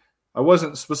play? I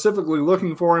wasn't specifically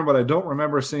looking for him, but I don't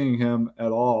remember seeing him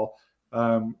at all.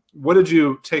 What did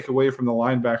you take away from the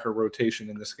linebacker rotation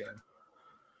in this game?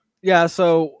 Yeah,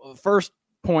 so first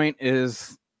point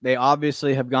is they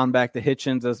obviously have gone back to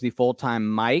Hitchens as the full-time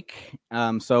Mike.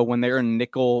 So when they're in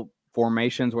nickel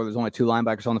formations where there's only 2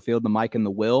 linebackers on the field, the Mike and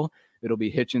the Will, it'll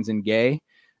be Hitchens and Gay.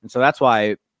 And so that's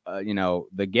why,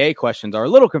 the Gay questions are a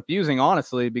little confusing,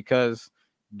 honestly, because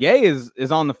Gay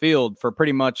is on the field for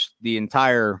pretty much the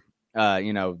entire,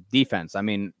 defense. I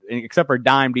mean, except for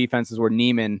dime defenses where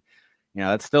Neiman,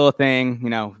 that's still a thing.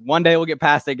 One day we'll get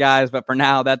past it, guys. But for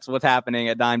now, that's what's happening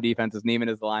at dime defenses. Neiman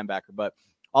is the linebacker. But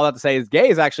all that to say is Gay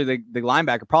is actually the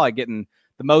linebacker, probably getting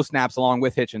the most snaps along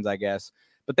with Hitchens, I guess.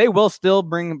 But they will still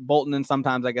bring Bolton in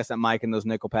sometimes, I guess, at Mike in those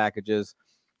nickel packages.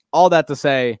 All that to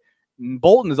say,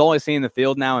 Bolton is only seeing the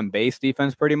field now in base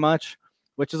defense pretty much,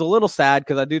 which is a little sad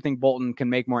because I do think Bolton can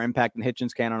make more impact than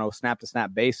Hitchens can on a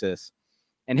snap-to-snap basis.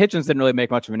 And Hitchens didn't really make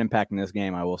much of an impact in this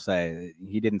game, I will say.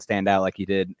 He didn't stand out like he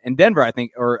did in Denver, I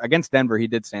think, or against Denver, he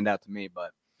did stand out to me. But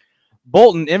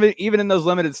Bolton, even in those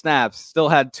limited snaps, still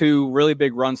had 2 really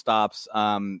big run stops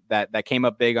that came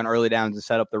up big on early downs and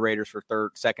set up the Raiders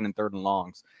for second and third and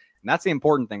longs. And that's the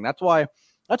important thing. That's why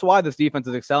this defense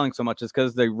is excelling so much, is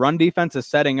because the run defense is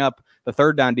setting up the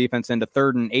third down defense into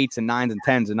 3rd and 8s and 9s and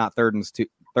 10s and not 3rds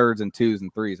and 2s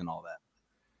and 3s and all that.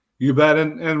 You bet.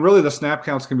 And really the snap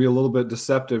counts can be a little bit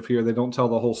deceptive here. They don't tell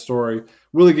the whole story.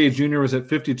 Willie Gay Jr. was at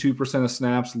 52% of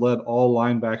snaps, led all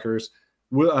linebackers.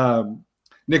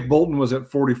 Nick Bolton was at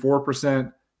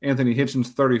 44%. Anthony Hitchens,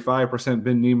 35%.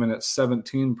 Ben Neiman at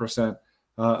 17%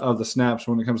 of the snaps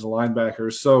when it comes to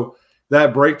linebackers. So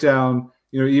that breakdown,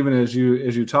 even as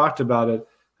you talked about it,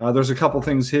 there's a couple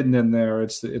things hidden in there.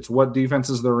 It's what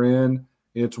defenses they're in.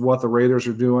 It's what the Raiders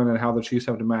are doing and how the Chiefs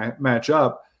have to match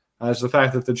up. It's the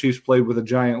fact that the Chiefs played with a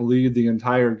giant lead the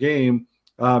entire game.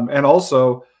 And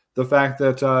also the fact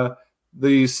that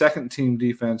the second-team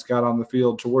defense got on the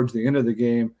field towards the end of the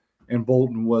game, and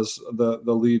Bolton was the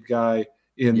lead guy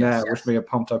in that, which may have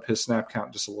pumped up his snap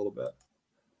count just a little bit.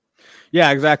 Yeah,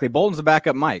 exactly. Bolton's a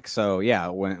backup Mike. So, yeah,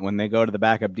 when they go to the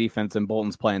backup defense and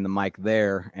Bolton's playing the Mike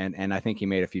there, and I think he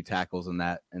made a few tackles in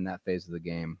that phase of the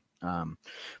game. The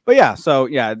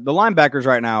linebackers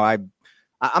right now,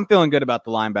 I'm feeling good about the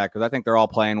linebackers. I think they're all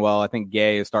playing well. I think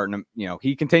Gay is starting to,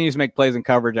 he continues to make plays in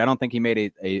coverage. I don't think he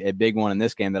made a big one in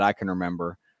this game that I can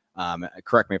remember.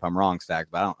 Correct me if I'm wrong, Stack,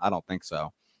 but I don't think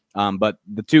so. But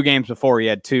the 2 games before, he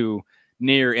had 2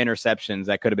 near interceptions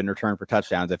that could have been returned for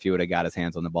touchdowns if he would have got his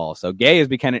hands on the ball. So Gay is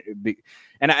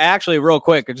and actually real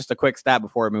quick, just a quick stat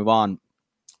before we move on.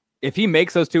 If he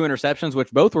makes those 2 interceptions,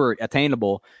 which both were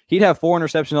attainable, he'd have 4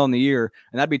 interceptions on the year,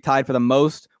 and that'd be tied for the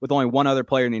most with only one other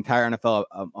player in the entire NFL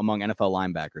among NFL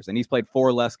linebackers. And he's played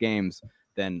 4 less games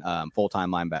than full-time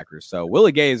linebackers. So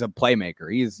Willie Gay is a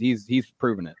playmaker. He's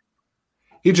proven it.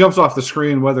 He jumps off the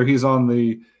screen whether he's on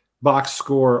the box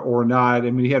score or not.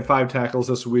 I mean, he had 5 tackles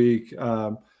this week.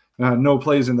 No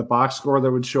plays in the box score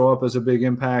that would show up as a big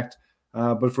impact.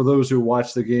 But for those who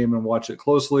watch the game and watch it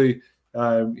closely,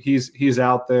 he's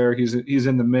out there. He's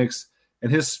in the mix,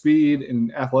 and his speed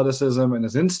and athleticism and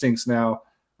his instincts now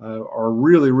are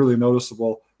really, really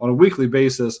noticeable on a weekly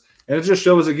basis. And it just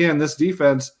shows, again, this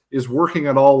defense is working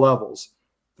at all levels.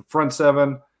 The front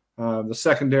 7, the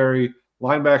secondary,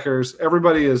 linebackers,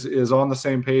 everybody is on the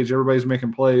same page. Everybody's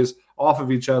making plays off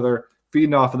of each other,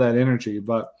 feeding off of that energy.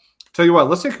 But tell you what,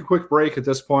 let's take a quick break at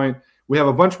this point. We have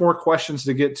a bunch more questions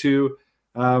to get to.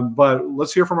 But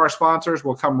let's hear from our sponsors.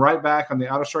 We'll come right back on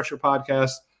the Out of Structure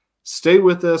podcast. Stay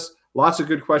with us. Lots of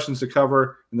good questions to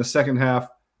cover in the second half.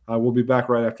 We'll be back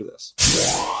right after this.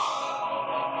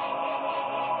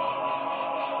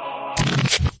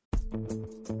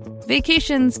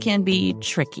 Vacations can be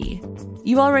tricky.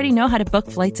 You already know how to book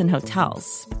flights and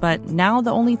hotels, but now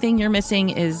the only thing you're missing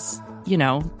is,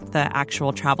 the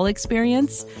actual travel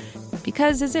experience.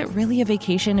 Because is it really a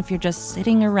vacation if you're just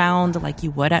sitting around like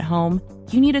you would at home?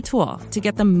 You need a tool to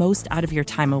get the most out of your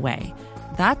time away.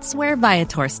 That's where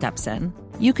Viator steps in.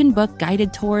 You can book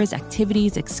guided tours,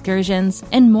 activities, excursions,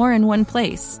 and more in one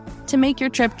place to make your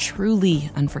trip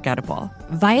truly unforgettable.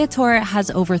 Viator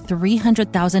has over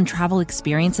 300,000 travel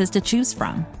experiences to choose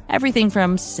from. Everything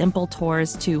from simple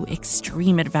tours to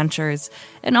extreme adventures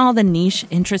and all the niche,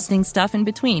 interesting stuff in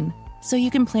between. So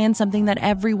you can plan something that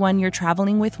everyone you're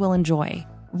traveling with will enjoy.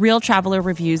 Real traveler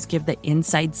reviews give the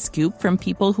inside scoop from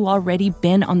people who already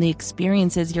been on the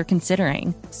experiences you're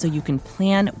considering, so you can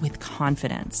plan with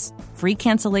confidence. Free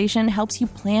cancellation helps you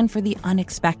plan for the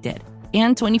unexpected.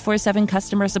 And 24/7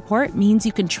 customer support means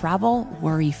you can travel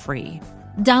worry-free.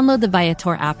 Download the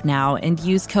Viator app now and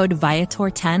use code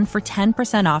Viator10 for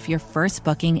 10% off your first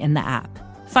booking in the app.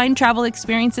 Find travel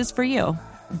experiences for you.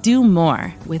 Do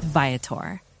more with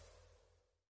Viator.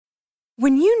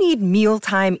 When you need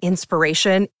mealtime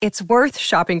inspiration, it's worth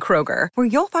shopping Kroger, where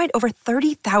you'll find over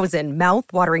 30,000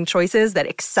 mouth-watering choices that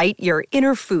excite your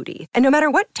inner foodie. And no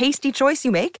matter what tasty choice you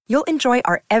make, you'll enjoy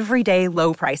our everyday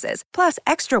low prices, plus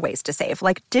extra ways to save,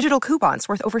 like digital coupons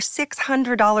worth over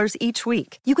 $600 each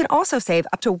week. You can also save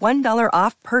up to $1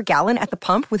 off per gallon at the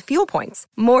pump with fuel points.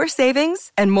 More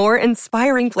savings and more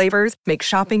inspiring flavors make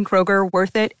shopping Kroger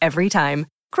worth it every time.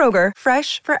 Kroger,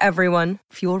 fresh for everyone.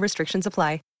 Fuel restrictions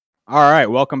apply. All right,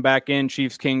 welcome back in,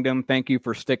 Chiefs Kingdom. Thank you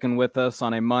for sticking with us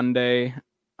on a Monday,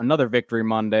 another Victory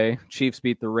Monday. Chiefs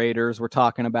beat the Raiders. We're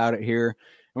talking about it here,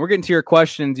 and we're getting to your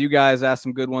questions. You guys asked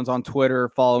some good ones on Twitter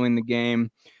following the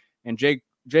game, and Jake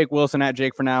Wilson at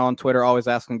Jake for Now on Twitter always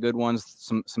asking good ones,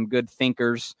 some good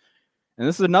thinkers, and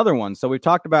this is another one. So we've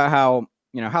talked about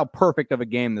how perfect of a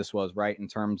game this was, right, in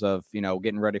terms of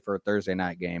getting ready for a Thursday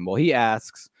night game. Well, he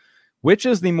asks, which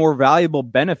is the more valuable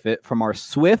benefit from our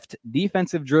swift,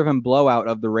 defensive-driven blowout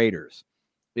of the Raiders?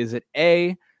 Is it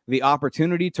A, the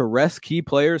opportunity to rest key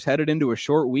players headed into a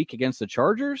short week against the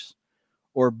Chargers?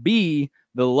 Or B,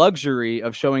 the luxury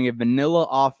of showing a vanilla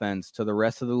offense to the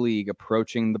rest of the league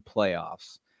approaching the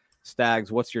playoffs?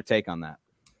 Stags, what's your take on that?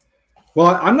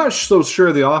 Well, I'm not so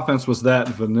sure the offense was that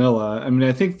vanilla. I mean,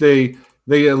 I think they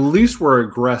at least were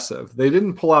aggressive. They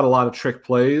didn't pull out a lot of trick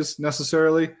plays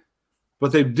necessarily,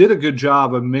 but they did a good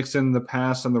job of mixing the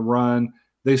pass and the run.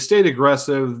 They stayed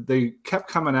aggressive. They kept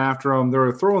coming after them. They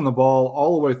were throwing the ball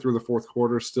all the way through the fourth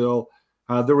quarter still.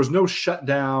 There was no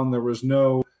shutdown. There was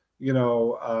no,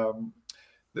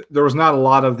 there was not a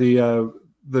lot of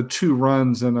the two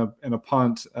runs and a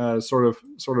punt sort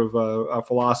of a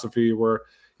philosophy where,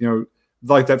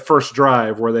 like that first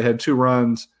drive where they had two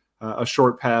runs, a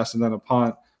short pass, and then a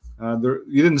punt.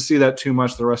 You didn't see that too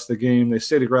much the rest of the game. They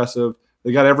stayed aggressive.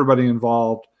 They got everybody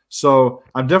involved. So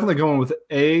I'm definitely going with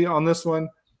A on this one.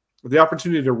 The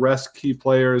opportunity to rest key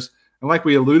players. And like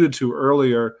we alluded to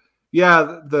earlier,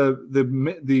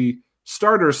 the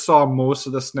starters saw most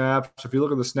of the snaps. If you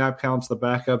look at the snap counts, the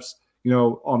backups,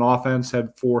 on offense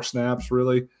had 4 snaps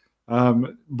really.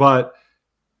 But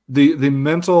the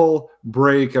mental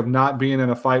break of not being in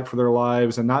a fight for their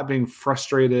lives and not being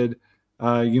frustrated,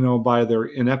 by their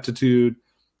ineptitude,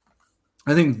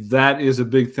 I think that is a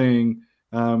big thing.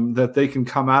 That they can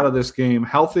come out of this game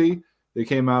healthy. They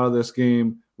came out of this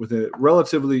game with a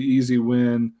relatively easy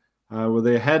win where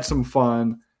they had some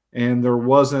fun, and there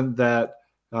wasn't that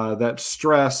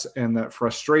stress and that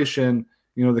frustration,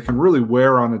 that can really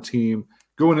wear on a team.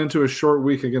 Going into a short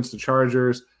week against the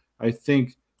Chargers, I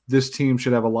think this team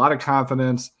should have a lot of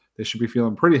confidence. They should be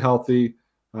feeling pretty healthy,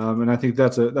 and I think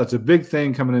that's a big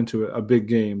thing coming into a big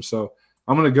game. So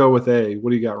I'm going to go with A.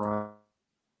 What do you got, Ron?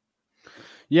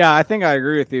 Yeah, I think I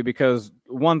agree with you because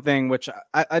one thing, which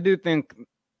I do think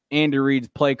Andy Reid's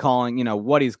play calling,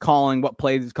 what he's calling, what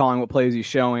plays he's calling, what plays he's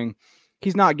showing,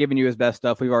 he's not giving you his best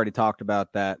stuff. We've already talked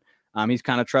about that. He's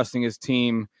kind of trusting his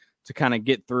team to kind of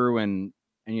get through and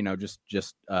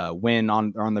just win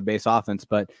on the base offense.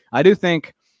 But I do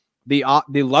think the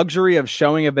luxury of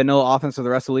showing a vanilla offense to the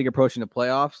rest of the league approaching the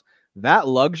playoffs, that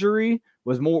luxury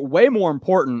was way more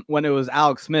important when it was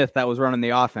Alex Smith that was running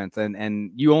the offense,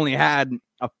 and you only had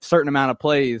a certain amount of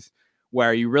plays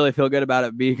where you really feel good about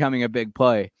it becoming a big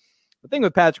play. The thing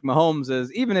with Patrick Mahomes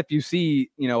is even if you see,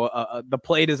 the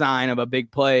play design of a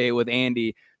big play with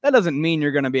Andy, that doesn't mean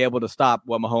you're going to be able to stop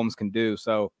what Mahomes can do.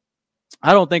 So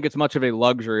I don't think it's much of a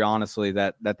luxury, honestly,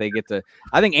 that they get to.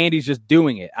 I think Andy's just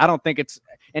doing it. I don't think it's,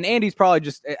 and Andy's probably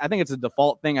just, I think it's a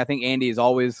default thing. I think Andy has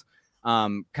always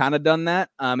kind of done that.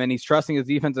 And he's trusting his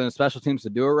defense and his special teams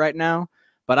to do it right now.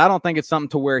 But I don't think it's something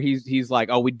to where he's like,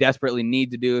 oh, we desperately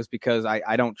need to do this because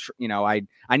I don't,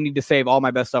 I need to save all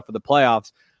my best stuff for the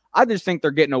playoffs. I just think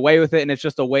they're getting away with it, and it's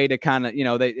just a way to kind of,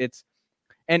 it's,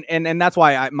 and that's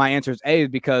why my answer is A, is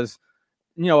because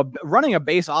running a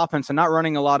base offense and not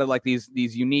running a lot of like these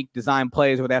unique design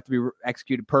plays where they have to be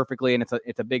executed perfectly and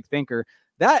it's a big thinker,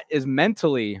 that is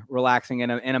mentally relaxing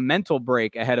and a mental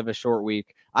break ahead of a short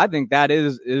week. I think that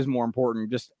is more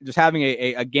important. Just having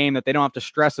a game that they don't have to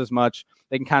stress as much.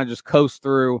 They can kind of just coast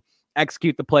through,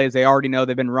 execute the plays they already know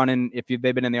they've been running if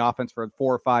they've been in the offense for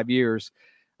 4 or 5 years,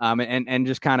 and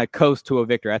just kind of coast to a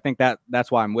victory. I think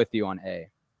that's why I'm with you on A.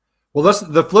 Well, that's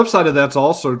the flip side of that's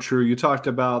also true. You talked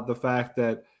about the fact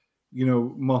that,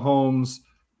 Mahomes,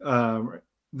 the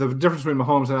difference between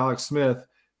Mahomes and Alex Smith,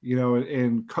 and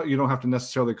you don't have to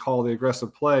necessarily call the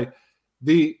aggressive play.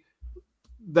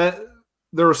 That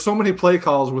there are so many play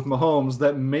calls with Mahomes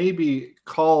that may be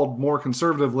called more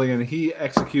conservatively, and he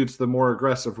executes the more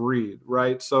aggressive read,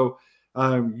 right? So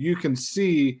you can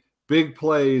see big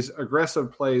plays,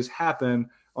 aggressive plays happen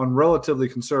on relatively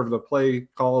conservative play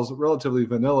calls, relatively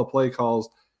vanilla play calls.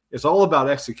 It's all about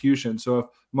execution. So if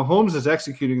Mahomes is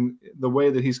executing the way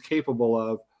that he's capable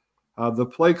of, the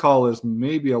play call is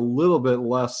maybe a little bit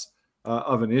less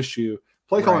of an issue.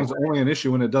 Play calling is only an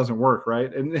issue when it doesn't work,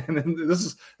 right? And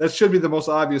that should be the most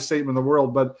obvious statement in the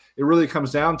world, but it really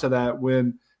comes down to that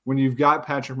when you've got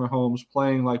Patrick Mahomes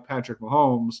playing like Patrick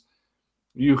Mahomes,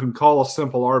 you can call a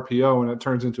simple RPO and it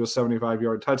turns into a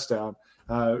 75-yard touchdown.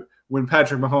 When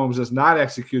Patrick Mahomes is not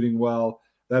executing well,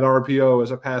 that RPO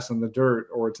is a pass in the dirt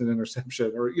or it's an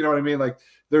interception, or you know what I mean? Like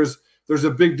there's a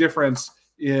big difference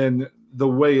in the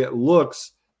way it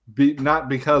looks, not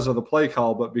because of the play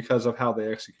call, but because of how they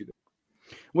execute it.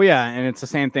 Well, yeah, and it's the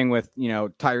same thing with,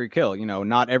 Tyreek Hill.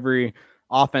 Not every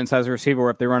offense has a receiver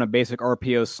where if they run a basic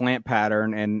RPO slant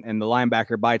pattern and the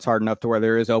linebacker bites hard enough to where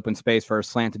there is open space for a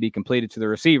slant to be completed to the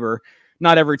receiver,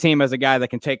 not every team has a guy that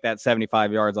can take that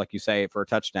 75 yards, like you say, for a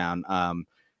touchdown.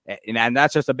 And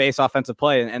that's just a base offensive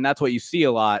play. And that's what you see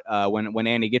a lot when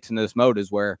Andy gets into this mode,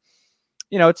 is where,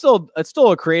 it's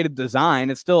still a creative design.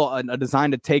 It's still a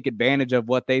design to take advantage of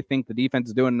what they think the defense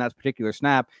is doing in that particular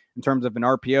snap in terms of an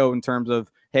RPO, in terms of,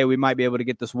 hey, we might be able to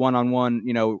get this one-on-one,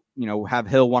 have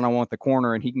Hill one-on-one with the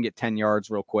corner and he can get 10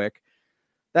 yards real quick.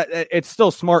 That it's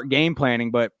still smart game planning,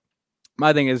 but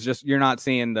my thing is just you're not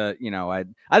seeing the,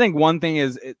 I think one thing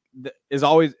is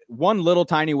always one little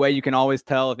tiny way you can always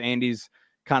tell if Andy's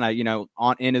kind of,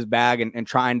 in his bag and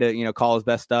trying to, call his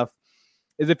best stuff,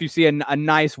 is if you see a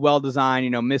nice,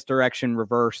 well-designed, misdirection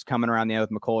reverse coming around the end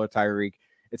with McColl or Tyreek.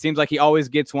 It seems like he always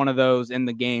gets one of those in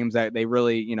the games that they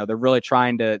really, they're really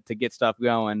trying to get stuff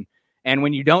going. And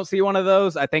when you don't see one of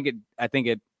those, I think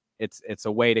it's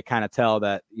a way to kind of tell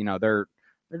that, they're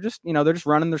just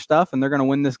running their stuff and they're going to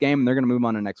win this game and they're going to move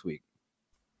on to next week.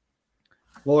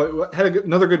 Well, I had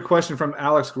another good question from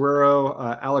Alex Guerrero,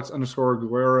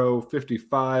 Alex_Guerrero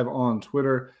 55 on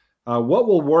Twitter. What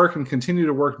will work and continue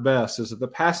to work best? Is it the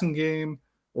passing game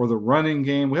or the running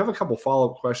game? We have a couple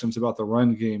follow-up questions about the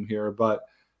run game here, but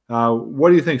what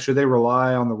do you think? Should they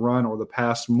rely on the run or the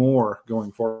pass more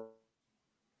going forward?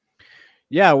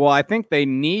 Yeah, well, I think they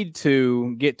need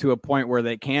to get to a point where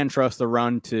they can trust the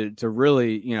run to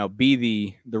really,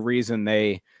 be the reason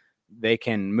they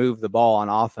can move the ball on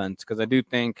offense. Because I do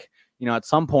think, at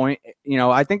some point,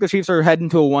 I think the Chiefs are heading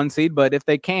to a 1 seed, but if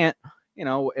they can't,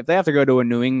 if they have to go to a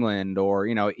New England or,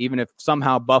 even if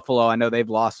somehow Buffalo, I know they've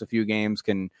lost a few games,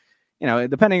 can,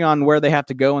 depending on where they have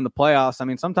to go in the playoffs, I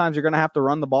mean, sometimes you're going to have to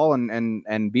run the ball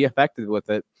and be effective with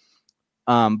it.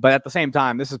 But at the same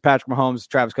time, this is Patrick Mahomes,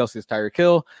 Travis Kelce, is Tyreek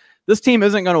Hill. This team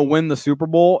isn't going to win the Super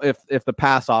Bowl if the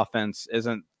pass offense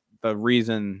isn't the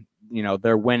reason,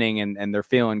 they're winning and they're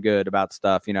feeling good about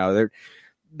stuff.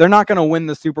 They're not going to win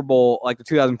the Super Bowl like the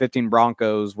 2015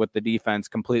 Broncos with the defense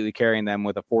completely carrying them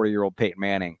with a 40-year-old Peyton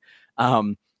Manning.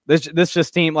 This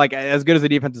just team, like as good as the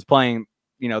defense is playing,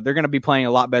 they're going to be playing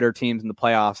a lot better teams in the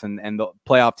playoffs, and the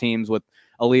playoff teams with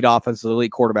elite offenses,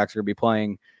 elite quarterbacks are going to be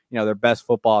playing, their best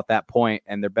football at that point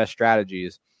and their best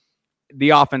strategies.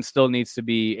 The offense still needs to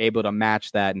be able to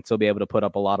match that and still be able to put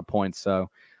up a lot of points. So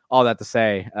all that to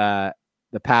say,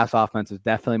 the pass offense is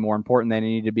definitely more important. They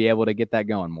need to be able to get that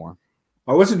going more.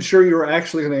 I wasn't sure you were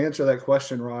actually going to answer that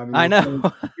question, Ron. I know.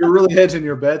 You're really hedging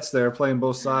your bets there, playing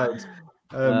both sides.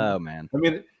 Oh, man. I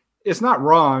mean, it's not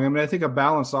wrong. I mean, I think a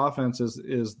balanced offense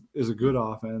is a good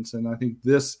offense. And I think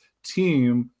this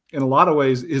team, in a lot of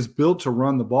ways, is built to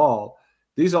run the ball.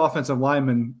 These offensive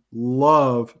linemen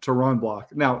love to run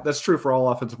block. Now, that's true for all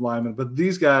offensive linemen, but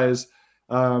these guys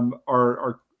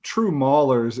are true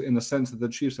maulers in the sense that the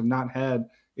Chiefs have not had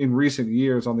in recent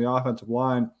years on the offensive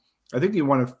line. I think you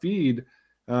want to feed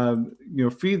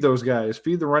those guys,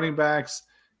 feed the running backs,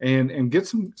 and get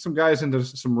some guys into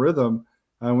some rhythm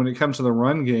when it comes to the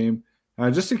run game,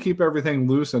 just to keep everything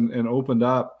loose and opened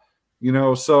up.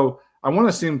 So I want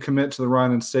to see him commit to the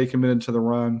run and stay committed to the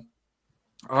run.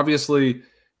 Obviously,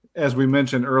 as we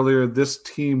mentioned earlier, this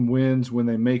team wins when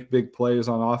they make big plays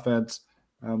on offense.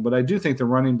 But I do think the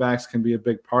running backs can be a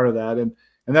big part of that. And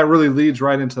that really leads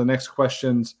right into the next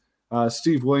questions.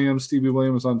 Stevie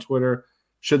Williams on Twitter,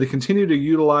 should they continue to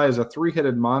utilize a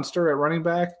three-headed monster at running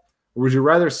back? Or would you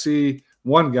rather see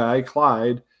one guy,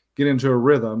 Clyde, get into a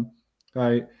rhythm?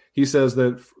 He says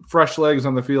that fresh legs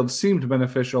on the field seemed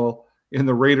beneficial in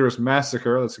the Raiders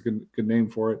massacre. That's a good name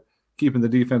for it, keeping the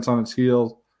defense on its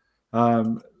heels.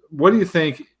 What do you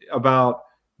think about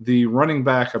the running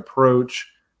back approach?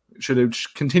 Should it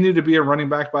continue to be a running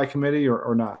back by committee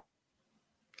or not?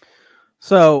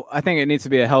 So I think it needs to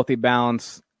be a healthy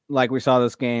balance, like we saw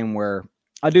this game, where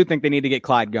I do think they need to get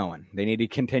Clyde going. They need to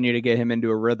continue to get him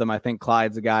into a rhythm. I think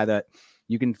Clyde's a guy that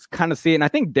you can kind of see it. And I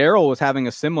think Darrell was having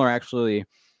a similar, actually,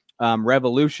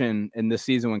 revolution in this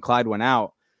season when Clyde went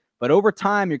out. But over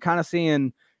time, you're kind of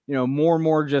seeing, more and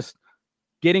more just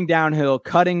getting downhill,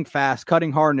 cutting fast,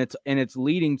 cutting hard, and it's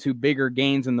leading to bigger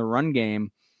gains in the run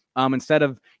game. Instead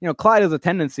of, Clyde has a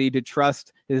tendency to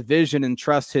trust his vision and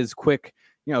trust his quick,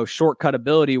 shortcut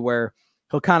ability, where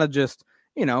he'll kind of just,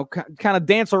 kind of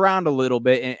dance around a little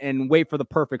bit and wait for the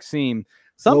perfect seam.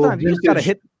 Sometimes you just got to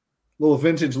hit. Little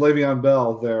vintage Le'Veon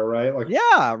Bell there, right?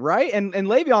 Yeah, right. And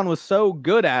Le'Veon was so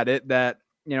good at it that,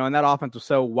 and that offense was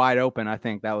so wide open. I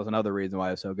think that was another reason why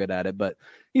he was so good at it. But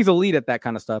he's elite at that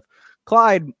kind of stuff.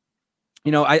 Clyde,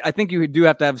 I think you do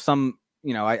have to have some,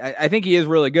 I think he is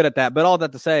really good at that. But all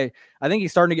that to say, I think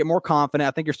he's starting to get more confident.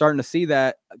 I think you're starting to see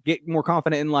that, get more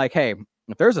confident in hey,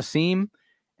 if there's a seam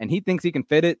and he thinks he can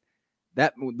fit it,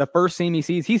 that the first seam he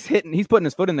sees, he's putting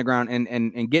his foot in the ground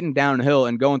and getting downhill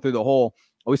and going through the hole.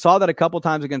 We saw that a couple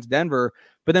times against Denver,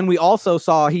 but then we also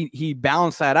saw he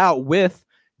balanced that out with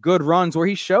good runs where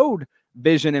he showed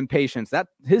vision and patience. That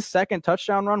his second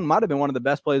touchdown run might have been one of the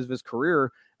best plays of his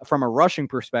career from a rushing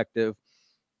perspective.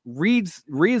 Tries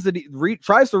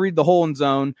to read the hole in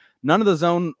zone. None of the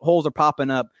zone holes are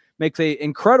popping up. Makes a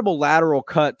incredible lateral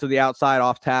cut to the outside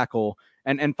off tackle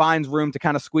and finds room to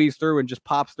kind of squeeze through and just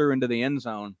pops through into the end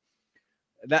zone.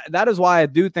 That is why I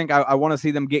do think I want to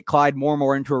see them get Clyde more and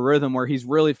more into a rhythm where he's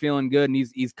really feeling good and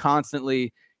he's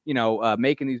constantly,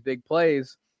 making these big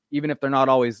plays, even if they're not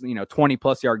always, 20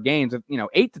 plus yard gains.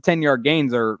 8 to 10 yard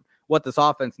gains are what this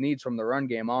offense needs from the run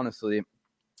game, honestly.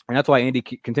 And that's why Indy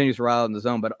continues to ride in the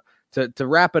zone. But to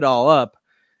wrap it all up,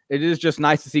 it is just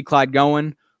nice to see Clyde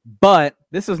going. But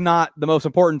this is not the most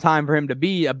important time for him to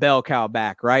be a bell cow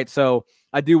back, right? So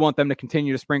I do want them to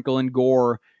continue to sprinkle in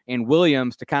Gore and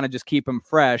Williams to kind of just keep him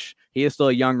fresh. He is still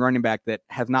a young running back that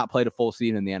has not played a full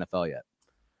season in the NFL yet.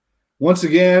 Once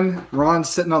again, Ron's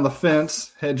sitting on the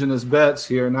fence, hedging his bets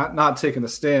here, not taking a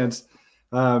stance.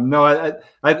 No,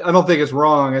 I don't think it's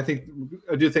wrong. I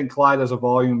do think Clyde is a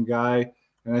volume guy,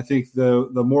 and I think the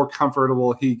more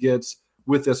comfortable he gets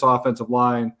with this offensive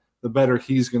line, the better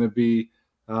he's going to be.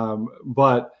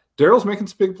 But Darrell's making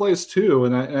some big plays too,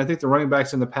 and I think the running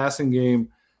backs in the passing game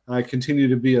continue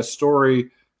to be a story.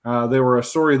 They were a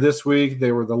story this week.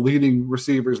 They were the leading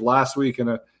receivers last week in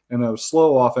a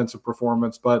slow offensive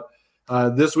performance, but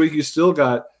this week you still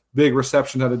got big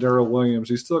receptions out of Darrell Williams.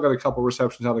 You still got a couple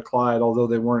receptions out of Clyde, although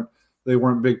they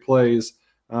weren't big plays.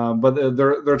 But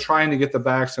they're trying to get the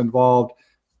backs involved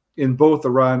in both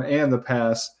the run and the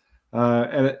pass.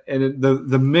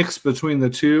 The mix between the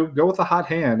two, go with a hot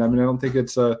hand. I mean, I don't think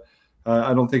it's an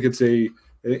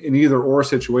either or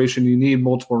situation. You need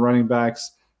multiple running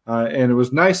backs, and it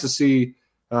was nice to see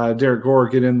Derek Gore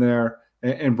get in there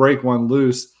and break one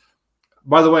loose.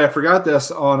 By the way, I forgot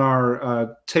this on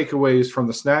our takeaways from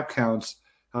the snap counts,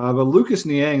 but Lucas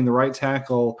Niang, the right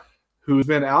tackle, who's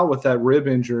been out with that rib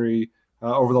injury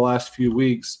over the last few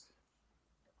weeks,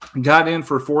 got in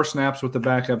for 4 snaps with the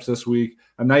backups this week.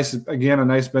 A nice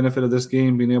benefit of this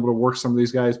game, being able to work some of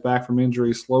these guys back from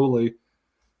injury slowly.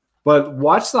 But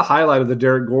watch the highlight of the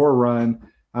Derek Gore run.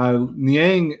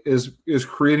 Niang is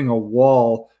creating a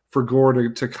wall for Gore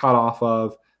to cut off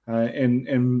of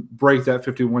and break that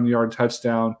 51-yard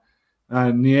touchdown.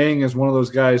 Niang is one of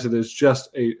those guys that is just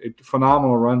a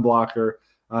phenomenal run blocker.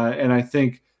 And I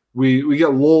think we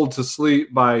get lulled to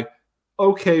sleep by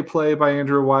okay play by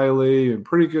Andrew Wiley and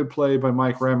pretty good play by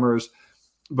Mike Remmers.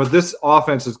 But this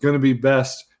offense is going to be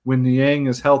best when Niang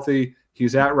is healthy,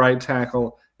 he's at right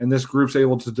tackle, and this group's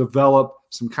able to develop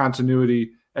some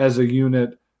continuity as a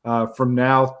unit from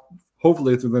now,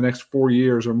 hopefully through the next 4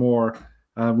 years or more.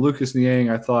 Lucas Niang,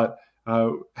 I thought,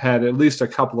 had at least a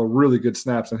couple of really good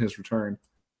snaps on his return.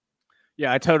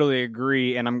 Yeah, I totally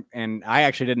agree, and I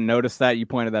actually didn't notice that. You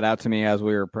pointed that out to me as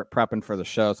we were prepping for the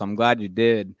show, so I'm glad you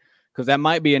did. because that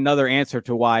might be another answer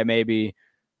to why maybe,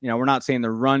 we're not seeing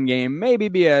the run game maybe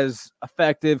be as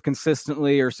effective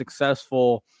consistently or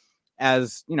successful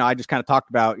as, I just kind of talked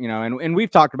about, and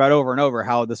we've talked about over and over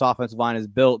how this offensive line is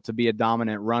built to be a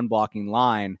dominant run blocking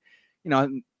line.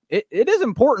 It is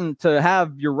important to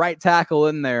have your right tackle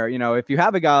in there. If you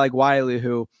have a guy like Wiley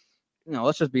who,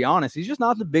 let's just be honest, he's just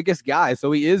not the biggest guy.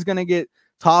 So he is going to get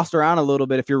tossed around a little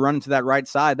bit if you're running to that right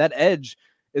side. That edge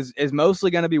is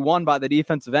mostly going to be won by the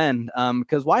defensive end,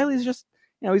 because Wiley's just,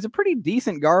 he's a pretty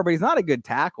decent guard, but he's not a good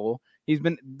tackle.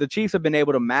 The Chiefs have been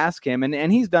able to mask him,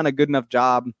 and he's done a good enough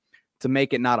job to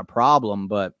make it not a problem.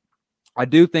 But I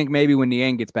do think maybe when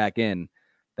Niang gets back in,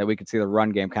 that we could see the run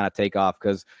game kind of take off,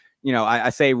 because, I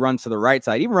say runs to the right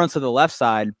side, even runs to the left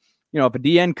side. If a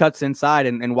DN cuts inside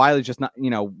and Wiley's just not,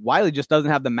 Wiley just doesn't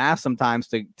have the mass sometimes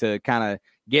to kind of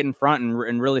get in front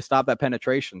and really stop that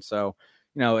penetration. So,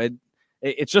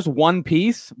 it's just one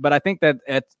piece, but I think that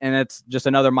it's just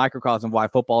another microcosm of why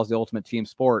football is the ultimate team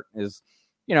sport is,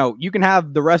 you can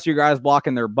have the rest of your guys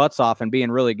blocking their butts off and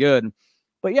being really good.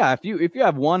 But yeah, if you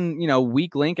have one,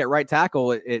 weak link at right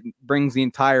tackle, it brings the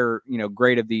entire,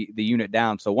 grade of the unit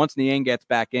down. So once Niang gets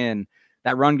back in,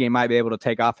 that run game might be able to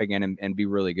take off again and be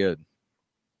really good.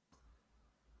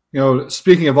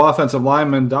 Speaking of offensive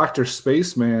linemen, Dr.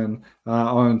 Spaceman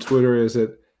on Twitter is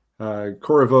at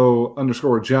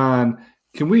Corriveau_John.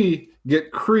 Can we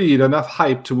get Creed enough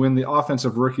hype to win the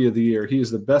Offensive Rookie of the Year? He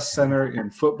is the best center in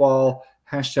football.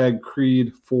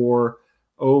 #Creed for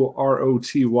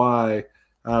OROTY.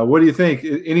 What do you think?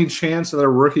 Any chance that a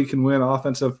rookie can win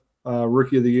Offensive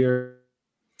Rookie of the Year?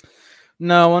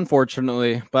 No,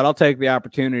 unfortunately, but I'll take the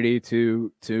opportunity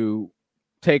to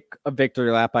take a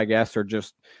victory lap, I guess, or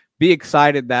just be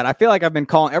excited that I feel like I've been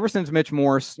calling ever since Mitch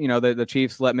Morse, the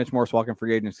Chiefs let Mitch Morse walk in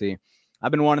free agency. I've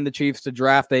been wanting the Chiefs to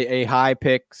draft a high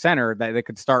pick center that they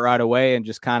could start right away and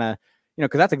just kind of,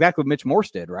 because that's exactly what Mitch Morse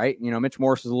did, right? Mitch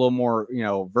Morse is a little more,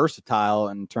 versatile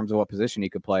in terms of what position he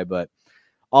could play. But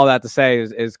all that to say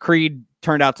is Creed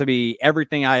turned out to be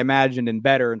everything I imagined and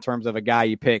better in terms of a guy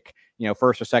you pick,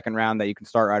 first or second round that you can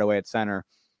start right away at center.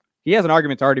 He has an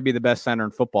argument to already be the best center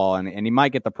in football, and he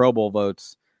might get the Pro Bowl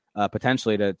votes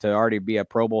potentially to already be a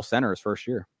Pro Bowl center his first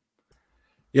year.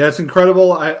 Yeah, it's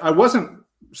incredible. I wasn't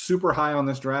super high on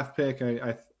this draft pick.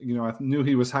 I knew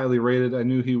he was highly rated. I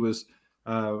knew he was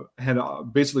had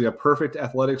basically a perfect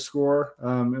athletic score,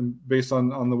 and based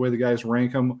on the way the guys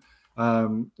rank him.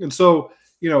 And so,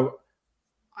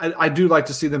 I do like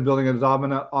to see them building a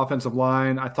dominant offensive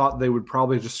line. I thought they would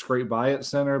probably just scrape by at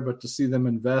center, but to see them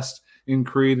invest in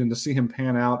Creed and to see him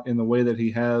pan out in the way that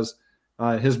he has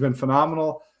been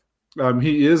phenomenal.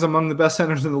 He is among the best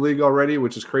centers in the league already,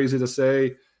 which is crazy to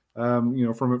say,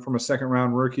 from a second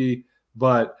round rookie,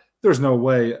 but there's no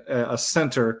way a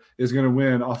center is going to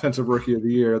win Offensive Rookie of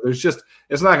the Year.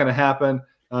 It's not going to happen.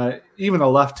 Even a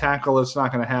left tackle, it's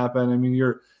not going to happen. I mean,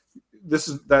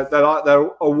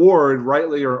 that award,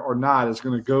 rightly or not, is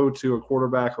going to go to a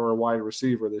quarterback or a wide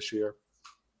receiver this year.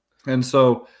 And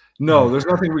so, no, there's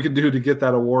nothing we can do to get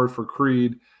that award for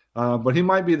Creed. But he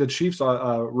might be the Chiefs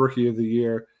Rookie of the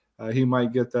Year. He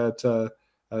might get that.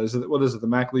 The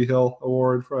MacLeod Hill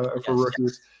Award for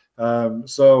rookies.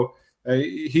 So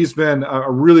he's been a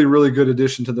really, really good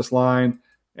addition to this line,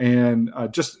 and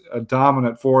just a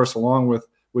dominant force along with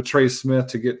Trey Smith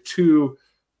to get two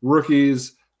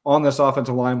rookies on this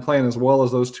offensive line playing as well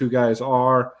as those two guys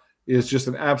is just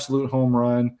an absolute home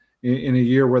run in a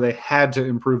year where they had to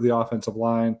improve the offensive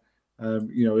line.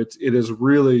 It has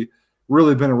really,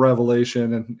 really been a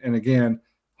revelation. And again,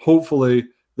 hopefully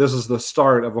this is the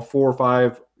start of a 4 or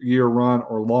 5 year run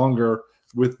or longer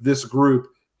with this group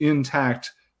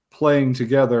intact, playing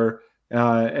together,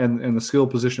 and the skill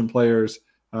position players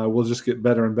will just get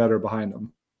better and better behind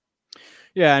them.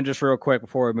 Yeah, and just real quick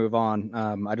before we move on,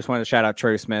 I just wanted to shout out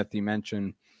Trey Smith. You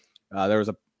mentioned there was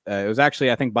it was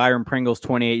actually, I think, Byron Pringle's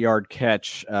 28-yard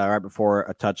catch right before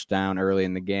a touchdown early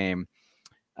in the game.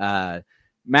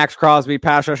 Max Crosby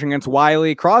pass rushing against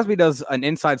Wiley. Crosby does an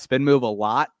inside spin move a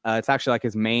lot. It's actually like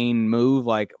his main move.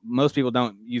 Like most people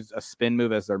don't use a spin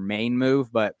move as their main move,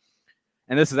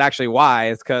 and this is actually why.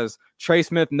 It's because Trey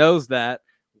Smith knows that,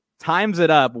 times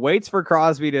it up, waits for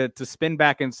Crosby to spin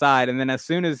back inside, and then as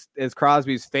soon as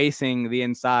Crosby's facing the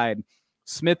inside,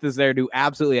 Smith is there to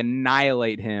absolutely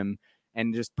annihilate him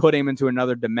and just put him into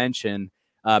another dimension.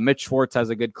 Mitch Schwartz has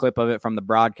a good clip of it from the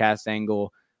broadcast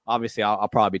angle. Obviously, I'll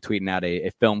probably be tweeting out a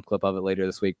film clip of it later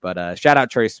this week, but shout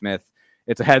out Trey Smith.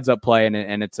 It's a heads-up play,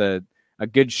 and it's a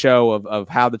good show of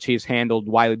how the Chiefs handled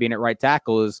Wiley being at right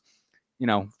tackle is,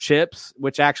 chips,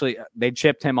 which actually they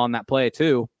chipped him on that play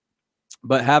too.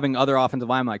 But having other offensive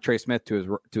linemen like Trey Smith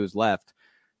to his left,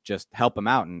 just help him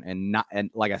out and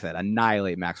like I said,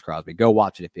 annihilate Max Crosby. Go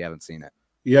watch it if you haven't seen it.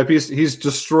 Yep, he's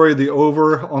destroyed the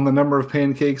over on the number of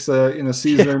pancakes in a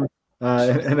season.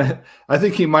 And I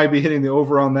think he might be hitting the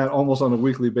over on that almost on a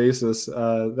weekly basis.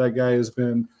 That guy has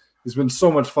been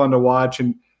so much fun to watch,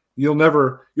 and you'll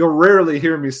rarely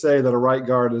hear me say that a right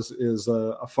guard is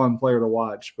a fun player to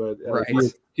watch, but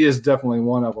right. he is definitely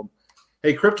one of them.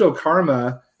 Hey, Crypto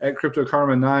Karma at Crypto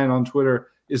Karma 9 on Twitter,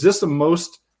 is this the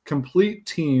most complete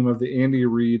team of the Andy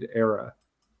Reid era?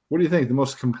 What do you think? The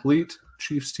most complete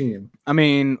Chiefs team? I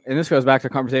mean, and this goes back to a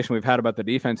conversation we've had about the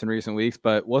defense in recent weeks,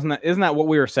 but isn't that what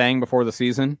we were saying before the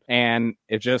season? And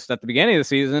it just at the beginning of the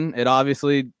season, it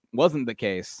obviously wasn't the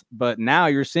case, but now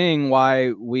you're seeing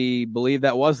why we believe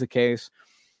that was the case.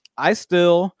 I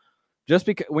still, just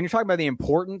because when you're talking about the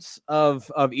importance of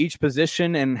each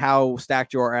position and how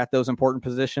stacked you are at those important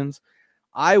positions,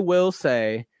 I will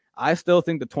say I still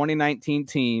think the 2019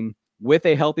 team with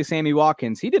a healthy Sammy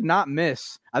Watkins, he did not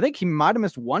miss. I think he might have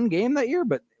missed one game that year,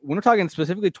 but when we're talking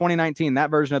specifically 2019,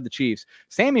 that version of the Chiefs,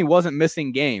 Sammy wasn't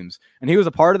missing games, and he was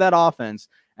a part of that offense.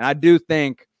 And I do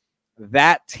think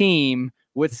that team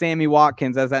with Sammy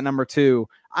Watkins as that number 2,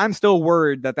 I'm still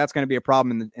worried that that's going to be a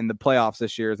problem in the playoffs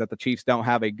this year, is that the Chiefs don't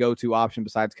have a go-to option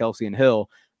besides Kelsey and Hill.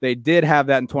 They did have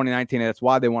that in 2019, and that's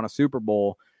why they won a Super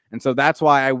Bowl. And so that's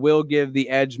why I will give the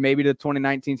edge maybe to the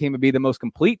 2019 team would be the most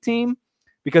complete team,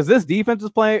 because this defense is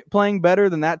playing better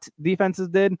than that defenses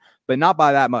did, but not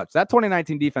by that much. That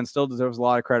 2019 defense still deserves a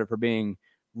lot of credit for being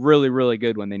really, really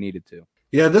good when they needed to.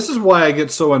 Yeah, this is why I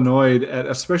get so annoyed at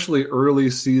especially early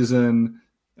season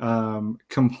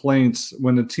complaints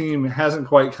when the team hasn't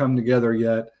quite come together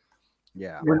yet.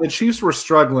 Yeah. When the Chiefs were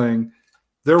struggling,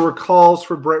 there were calls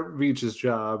for Brett Veach's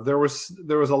job. There was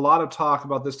a lot of talk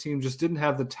about this team just didn't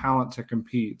have the talent to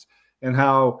compete, and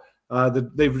how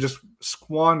they've just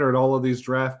squandered all of these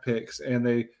draft picks, and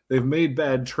they've made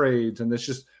bad trades, and it's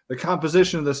just the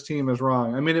composition of this team is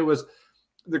wrong. I mean,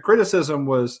 the criticism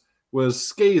was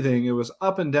scathing. It was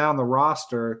up and down the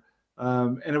roster,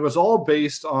 and it was all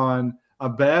based on a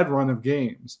bad run of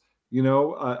games.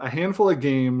 A handful of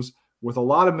games with a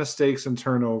lot of mistakes and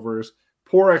turnovers,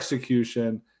 poor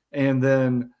execution, and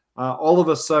then all of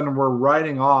a sudden we're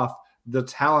writing off the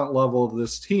talent level of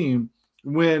this team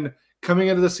when coming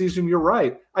into the season, you're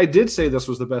right. I did say this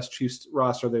was the best Chiefs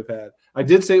roster they've had. I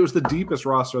did say it was the deepest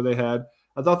roster they had.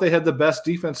 I thought they had the best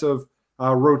defensive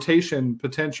rotation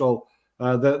potential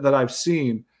that I've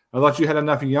seen. I thought you had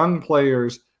enough young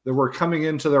players that were coming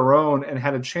into their own and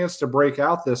had a chance to break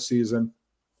out this season,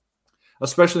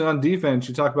 especially on defense.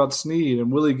 You talk about Snead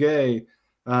and Willie Gay,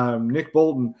 Nick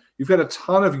Bolton. You've got a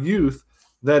ton of youth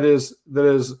that is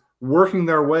working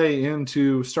their way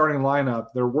into starting lineup.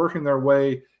 They're working their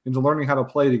way into learning how to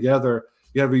play together.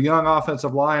 You have a young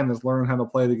offensive line that's learning how to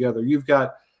play together. You've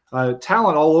got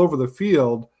talent all over the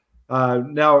field.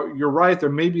 Now, you're right.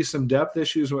 There may be some depth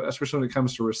issues, especially when it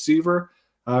comes to receiver.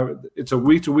 It's a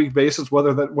week-to-week basis,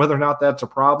 whether or not that's a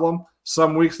problem.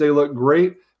 Some weeks they look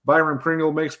great. Byron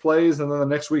Pringle makes plays, and then the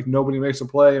next week nobody makes a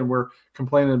play, and we're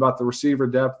complaining about the receiver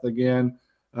depth again.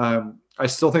 I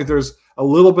still think there's a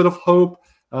little bit of hope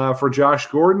for Josh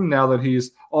Gordon now that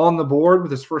he's on the board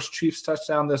with his first Chiefs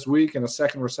touchdown this week and a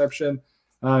second reception.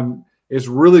 It's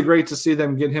really great to see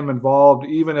them get him involved,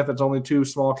 even if it's only 2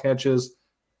 small catches.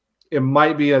 It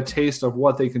might be a taste of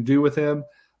what they can do with him.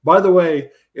 By the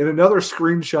way, in another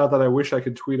screenshot that I wish I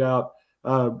could tweet out,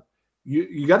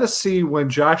 you got to see when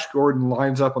Josh Gordon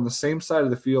lines up on the same side of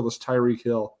the field as Tyreek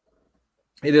Hill.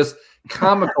 It is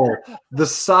comical, the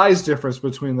size difference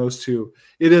between those two.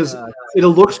 It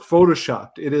looks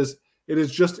photoshopped. It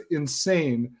is just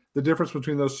insane, the difference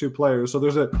between those two players. So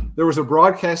there was a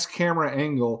broadcast camera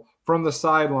angle from the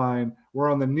sideline where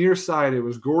on the near side it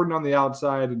was Gordon on the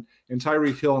outside and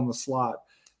Tyreek Hill in the slot,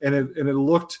 and it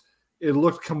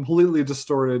looked completely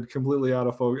distorted, completely out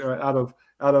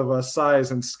of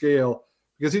size and scale,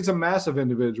 because he's a massive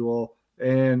individual,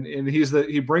 and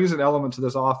he brings an element to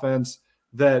this offense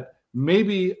that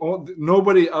maybe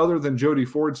nobody other than Jody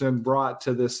Fordson brought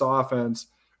to this offense.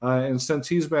 And since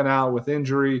he's been out with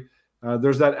injury,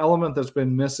 there's that element that's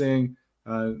been missing.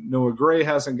 Noah Gray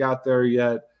hasn't got there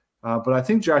yet, but I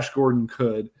think Josh Gordon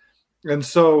could. And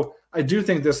so I do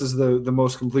think this is the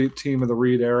most complete team of the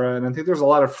Reid era. And I think there's a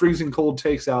lot of freezing cold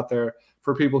takes out there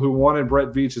for people who wanted Brett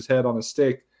Veach's head on a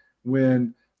stick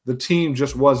when the team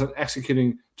just wasn't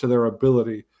executing to their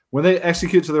ability. When they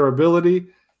execute to their ability,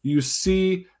 you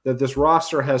see that this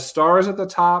roster has stars at the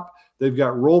top. They've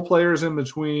got role players in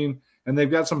between, and they've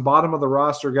got some bottom of the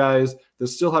roster guys that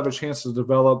still have a chance to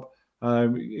develop.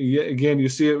 Again, you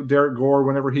see it. Derek Gore,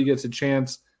 whenever he gets a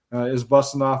chance, is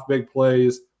busting off big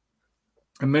plays.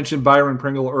 I mentioned Byron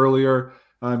Pringle earlier.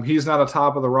 He's not a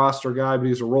top of the roster guy, but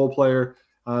he's a role player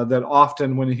that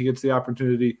often, when he gets the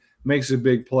opportunity, makes a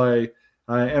big play.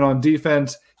 And on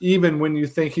defense, even when you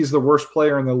think he's the worst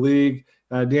player in the league,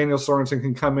 Daniel Sorensen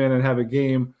can come in and have a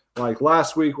game like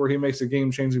last week where he makes a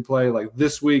game-changing play, like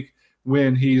this week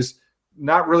when he's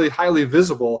not really highly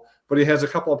visible, but he has a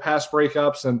couple of pass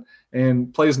breakups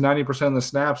and plays 90% of the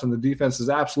snaps, and the defense is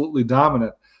absolutely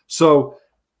dominant. So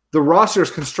the roster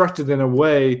is constructed in a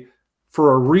way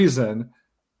for a reason,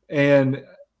 and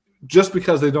just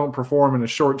because they don't perform in a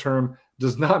short term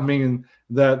does not mean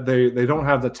that they don't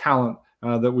have the talent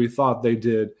that we thought they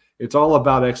did. It's all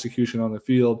about execution on the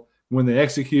field. When they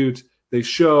execute, they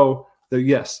show that,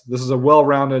 yes, this is a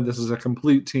well-rounded, this is a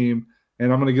complete team.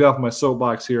 And I'm going to get off my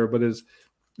soapbox here, but it's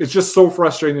just so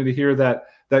frustrating to hear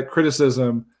that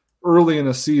criticism early in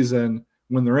a season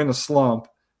when they're in a slump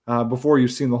before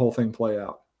you've seen the whole thing play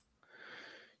out.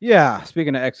 Yeah,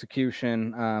 speaking of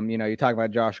execution, you talk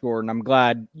about Josh Gordon. I'm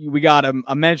glad we got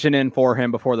a mention in for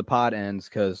him before the pod ends,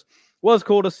 because it was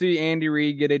cool to see Andy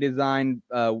Reid get a design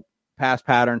pass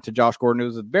pattern to Josh Gordon. It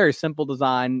was a very simple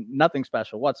design, nothing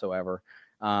special whatsoever.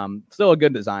 Still a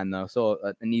good design, though. Still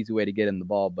an easy way to get him the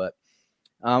ball, but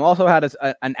also had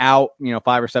an out,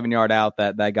 5 or 7 yard out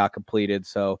that got completed.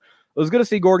 So it was good to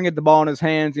see Gordon get the ball in his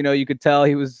hands. You could tell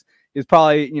he was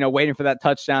probably, waiting for that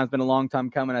touchdown. It's been a long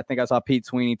time coming. I think I saw Pete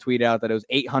Sweeney tweet out that it was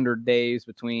 800 days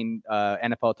between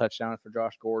NFL touchdowns for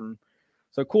Josh Gordon.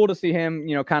 So cool to see him,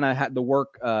 kind of had the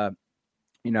work,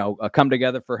 come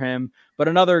together for him. But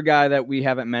another guy that we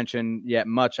haven't mentioned yet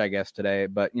much, I guess, today,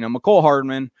 but, McCole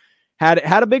Hardman had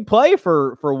a big play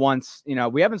for once.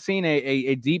 We haven't seen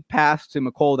a deep pass to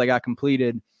McCole that got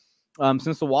completed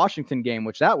since the Washington game,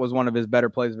 which that was one of his better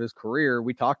plays of his career.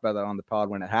 We talked about that on the pod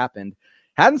when it happened.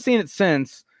 Hadn't seen it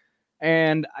since.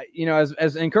 And,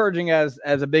 as encouraging as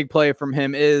a big play from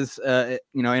him is, in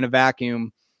a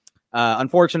vacuum,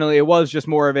 unfortunately, it was just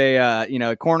more of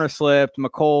a corner slipped.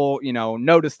 McCole,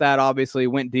 noticed that, obviously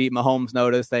went deep. Mahomes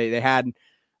noticed they had,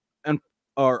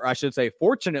 or I should say,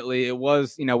 fortunately, it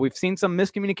was, we've seen some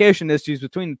miscommunication issues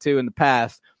between the two in the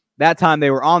past. That time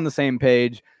they were on the same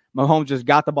page. Mahomes just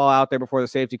got the ball out there before the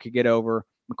safety could get over.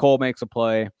 McCole makes a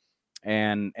play.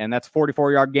 And that's a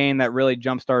 44-yard gain that really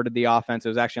jump-started the offense. It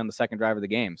was actually on the second drive of the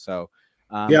game. So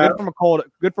good for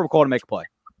McCole to make a play.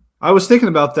 I was thinking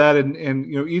about that, and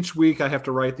each week I have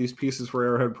to write these pieces for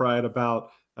Arrowhead Pride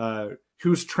about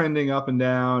who's trending up and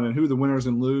down and who the winners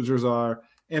and losers are.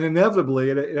 And inevitably,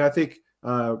 and I think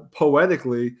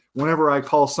poetically, whenever I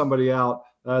call somebody out,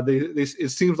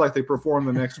 it seems like they perform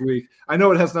the next week. I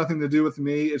know it has nothing to do with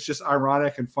me. It's just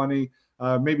ironic and funny.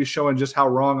 Maybe showing just how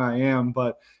wrong I am.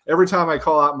 But every time I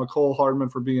call out McCole Hardman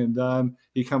for being done,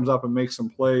 he comes up and makes some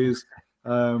plays.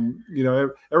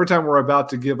 Every time we're about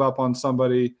to give up on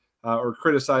somebody or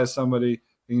criticize somebody,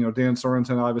 Dan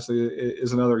Sorensen obviously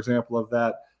is another example of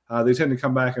that. They tend to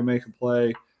come back and make a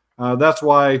play. That's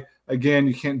why, again,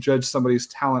 you can't judge somebody's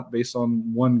talent based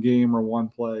on one game or one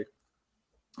play.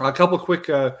 A couple quick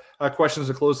questions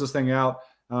to close this thing out.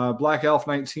 Black Elf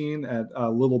 19 at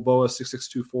Little Boa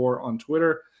 6624 on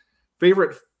Twitter.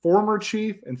 Favorite former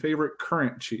Chief and favorite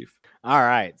current Chief. All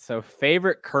right. So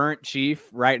favorite current Chief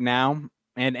right now.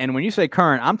 And when you say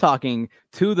current, I'm talking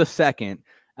to the second.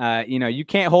 You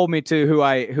can't hold me to who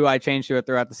I changed to it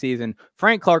throughout the season.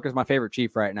 Frank Clark is my favorite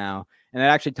Chief right now. And that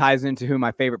actually ties into who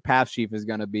my favorite pass Chief is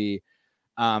going to be.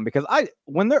 Because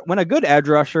when a good edge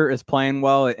rusher is playing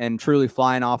well and truly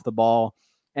flying off the ball,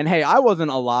 and hey, I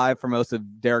wasn't alive for most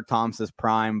of Derek Thomas's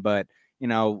prime, but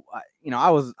I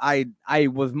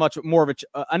was much more of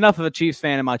enough of a Chiefs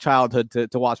fan in my childhood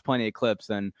to watch plenty of clips.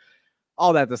 And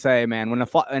all that to say, man, when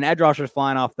an edge rusher is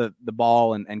flying off the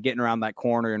ball and getting around that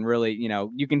corner, and really,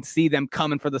 you can see them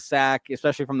coming for the sack,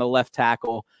 especially from the left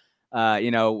tackle.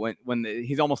 When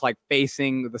he's almost like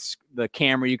facing the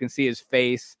camera, you can see his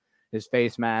face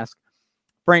mask.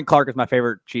 Frank Clark is my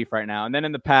favorite Chief right now. And then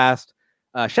in the past,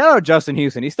 shout out Justin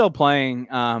Houston. He's still playing.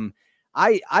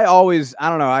 My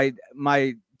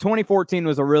 2014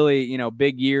 was a really,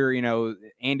 big year,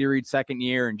 Andy Reid's second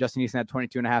year, and Justin Houston had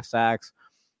 22.5 sacks.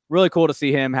 Really cool to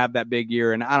see him have that big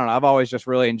year. And I don't know, I've always just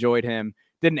really enjoyed him.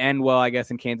 Didn't end well, I guess,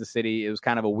 in Kansas City. It was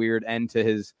kind of a weird end to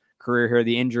his career here.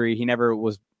 The injury, he never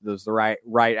was the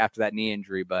right after that knee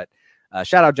injury, but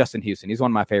shout out Justin Houston. He's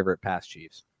one of my favorite past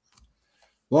Chiefs.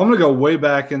 Well, I'm going to go way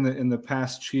back in the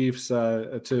past Chiefs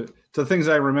to things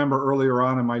I remember earlier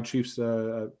on in my Chiefs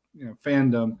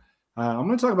fandom. I'm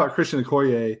going to talk about Christian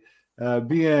Okoye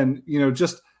being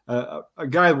just a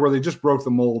guy where they just broke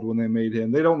the mold when they made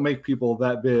him. They don't make people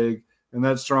that big and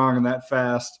that strong and that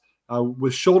fast.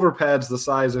 with shoulder pads the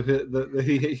size of that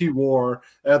he wore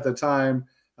at the time.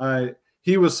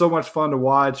 He was so much fun to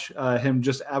watch. Him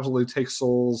just absolutely take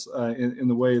souls in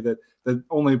the way that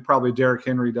only probably Derrick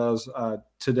Henry does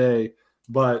today.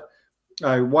 But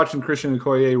watching Christian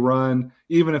Okoye run,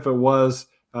 even if it was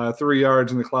 3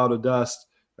 yards in the cloud of dust,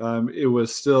 it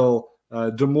was still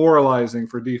demoralizing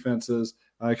for defenses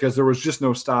because there was just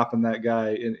no stopping that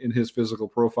guy in his physical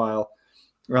profile.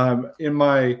 In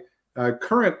my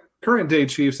current day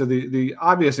Chiefs, so the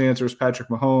obvious answer is Patrick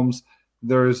Mahomes.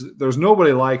 There's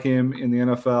nobody like him in the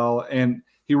NFL, and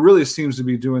he really seems to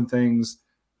be doing things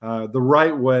the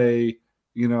right way,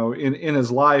 in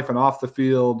his life and off the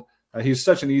field. He's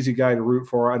such an easy guy to root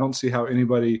for. I don't see how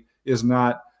anybody is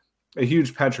not a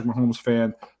huge Patrick Mahomes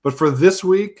fan. But for this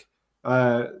week,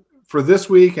 and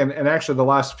actually the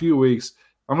last few weeks,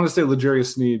 I'm going to say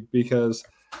L'Jarius Sneed because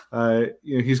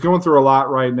he's going through a lot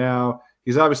right now.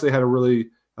 He's obviously had a really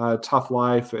tough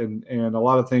life, and a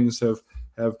lot of things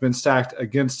have been stacked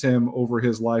against him over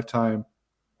his lifetime.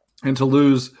 And to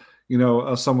lose,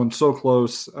 someone so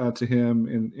close to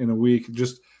him in a week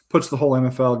just puts the whole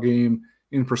NFL game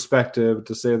in perspective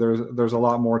to say there's a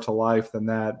lot more to life than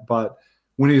that. But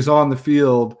when he's on the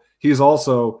field, he's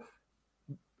also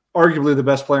arguably the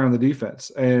best player on the defense.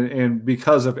 And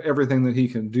because of everything that he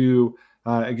can do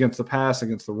against the pass,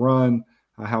 against the run,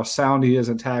 how sound he is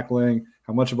in tackling,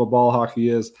 how much of a ball hawk he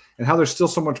is, and how there's still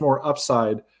so much more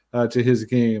upside to his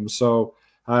game. So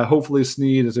hopefully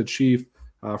Sneed is a Chief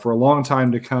for a long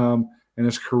time to come, and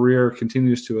his career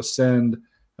continues to ascend.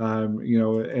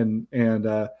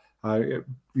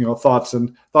 Thoughts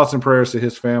and prayers to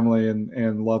his family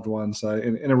and loved ones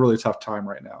in a really tough time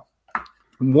right now.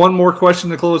 One more question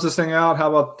to close this thing out.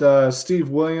 How about Steve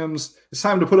Williams? It's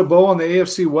time to put a bow on the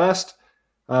AFC West.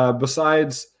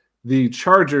 Besides the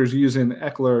Chargers using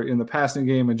Eckler in the passing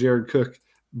game and Jared Cook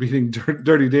beating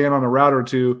Dirty Dan on a route or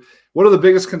two, what are the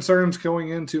biggest concerns going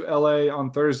into LA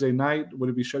on Thursday night? Would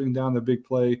it be shutting down the big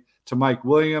play to Mike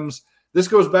Williams? This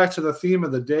goes back to the theme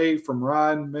of the day from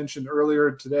Ron mentioned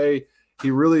earlier today.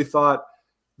 He really thought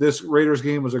this Raiders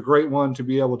game was a great one to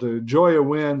be able to enjoy a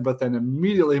win, but then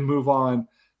immediately move on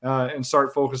and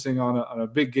start focusing on a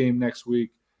big game next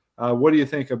week. What do you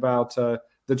think about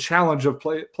the challenge of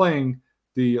playing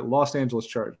the Los Angeles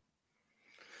Chargers?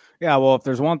 Yeah, well, if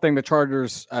there's one thing the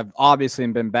Chargers have obviously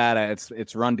been bad at,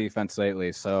 it's run defense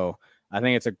lately. So I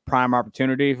think it's a prime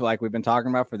opportunity, like we've been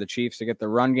talking about, for the Chiefs to get the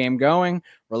run game going,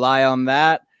 rely on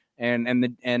that, and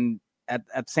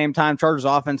at the same time, Chargers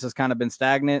offense has kind of been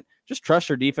stagnant. Just trust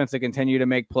your defense to continue to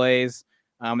make plays.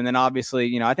 And then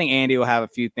obviously, I think Andy will have a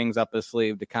few things up his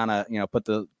sleeve to kind of, put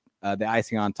the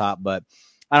icing on top. But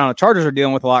I don't know. Chargers are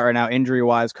dealing with a lot right now, injury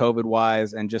wise, COVID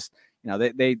wise, and just,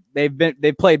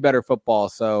 they've played better football.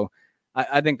 So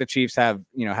I think the Chiefs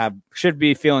should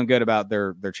be feeling good about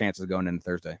their chances going into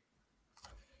Thursday.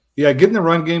 Yeah, getting the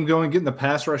run game going, getting the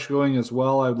pass rush going as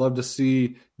well. I'd love to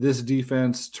see this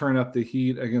defense turn up the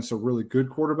heat against a really good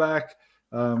quarterback.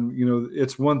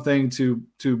 It's one thing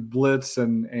to blitz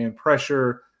and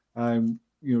pressure,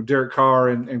 Derek Carr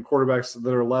and quarterbacks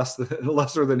that are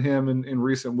lesser than him in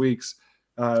recent weeks,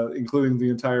 including the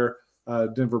entire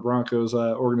Denver Broncos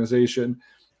organization.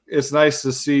 It's nice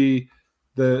to see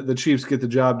the Chiefs get the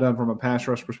job done from a pass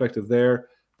rush perspective there.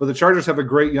 But the Chargers have a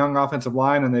great young offensive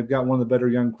line, and they've got one of the better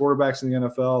young quarterbacks in the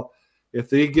NFL. If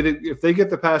they get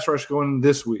the pass rush going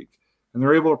this week, and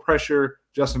they're able to pressure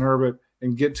Justin Herbert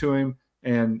and get to him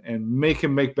and make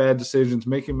him make bad decisions,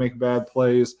 make him make bad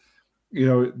plays,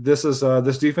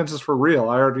 this defense is for real.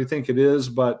 I already think it is,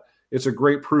 but it's a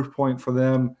great proof point for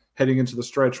them heading into the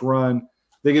stretch run.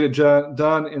 They get it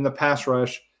done in the pass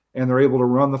rush, and they're able to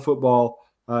run the football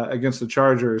against the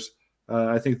Chargers.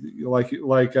 I think,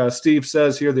 like Steve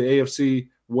says here, the AFC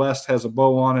West has a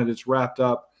bow on it. It's wrapped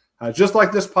up, just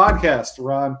like this podcast,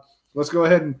 Ron. Let's go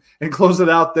ahead and close it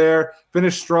out there.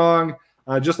 Finish strong,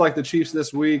 just like the Chiefs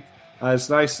this week. It's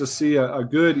nice to see a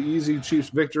good, easy Chiefs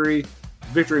victory.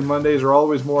 Victory Mondays are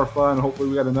always more fun. Hopefully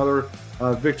we got another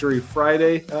Victory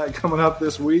Friday coming up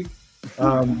this week.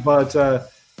 But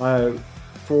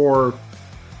for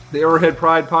the Arrowhead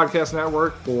Pride Podcast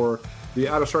Network, for the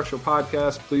Out of Structure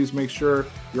podcast, please make sure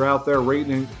you're out there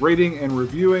rating and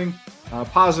reviewing.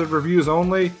 Positive reviews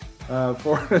only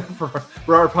for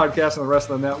our podcast and the rest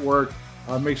of the network.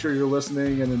 Make sure you're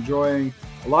listening and enjoying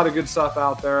a lot of good stuff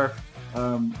out there.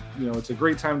 It's a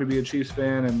great time to be a Chiefs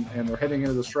fan, and they're heading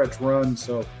into the stretch run.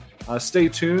 So stay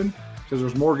tuned, because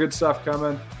there's more good stuff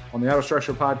coming on the Out of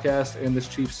Structure podcast in this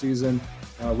Chiefs season.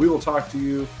 We will talk to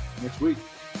you next week.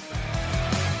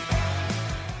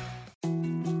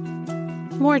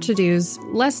 More to-dos,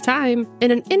 less time,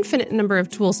 and an infinite number of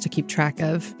tools to keep track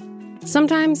of.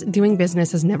 Sometimes doing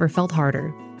business has never felt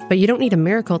harder, but you don't need a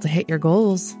miracle to hit your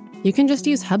goals. You can just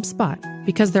use HubSpot,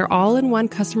 because their all-in-one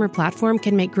customer platform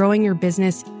can make growing your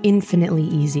business infinitely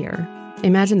easier.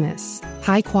 Imagine this: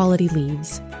 high-quality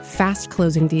leads, fast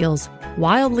closing deals,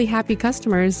 wildly happy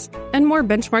customers, and more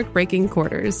benchmark-breaking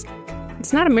quarters.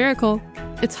 It's not a miracle,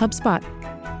 it's HubSpot.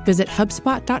 Visit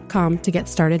HubSpot.com to get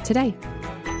started today.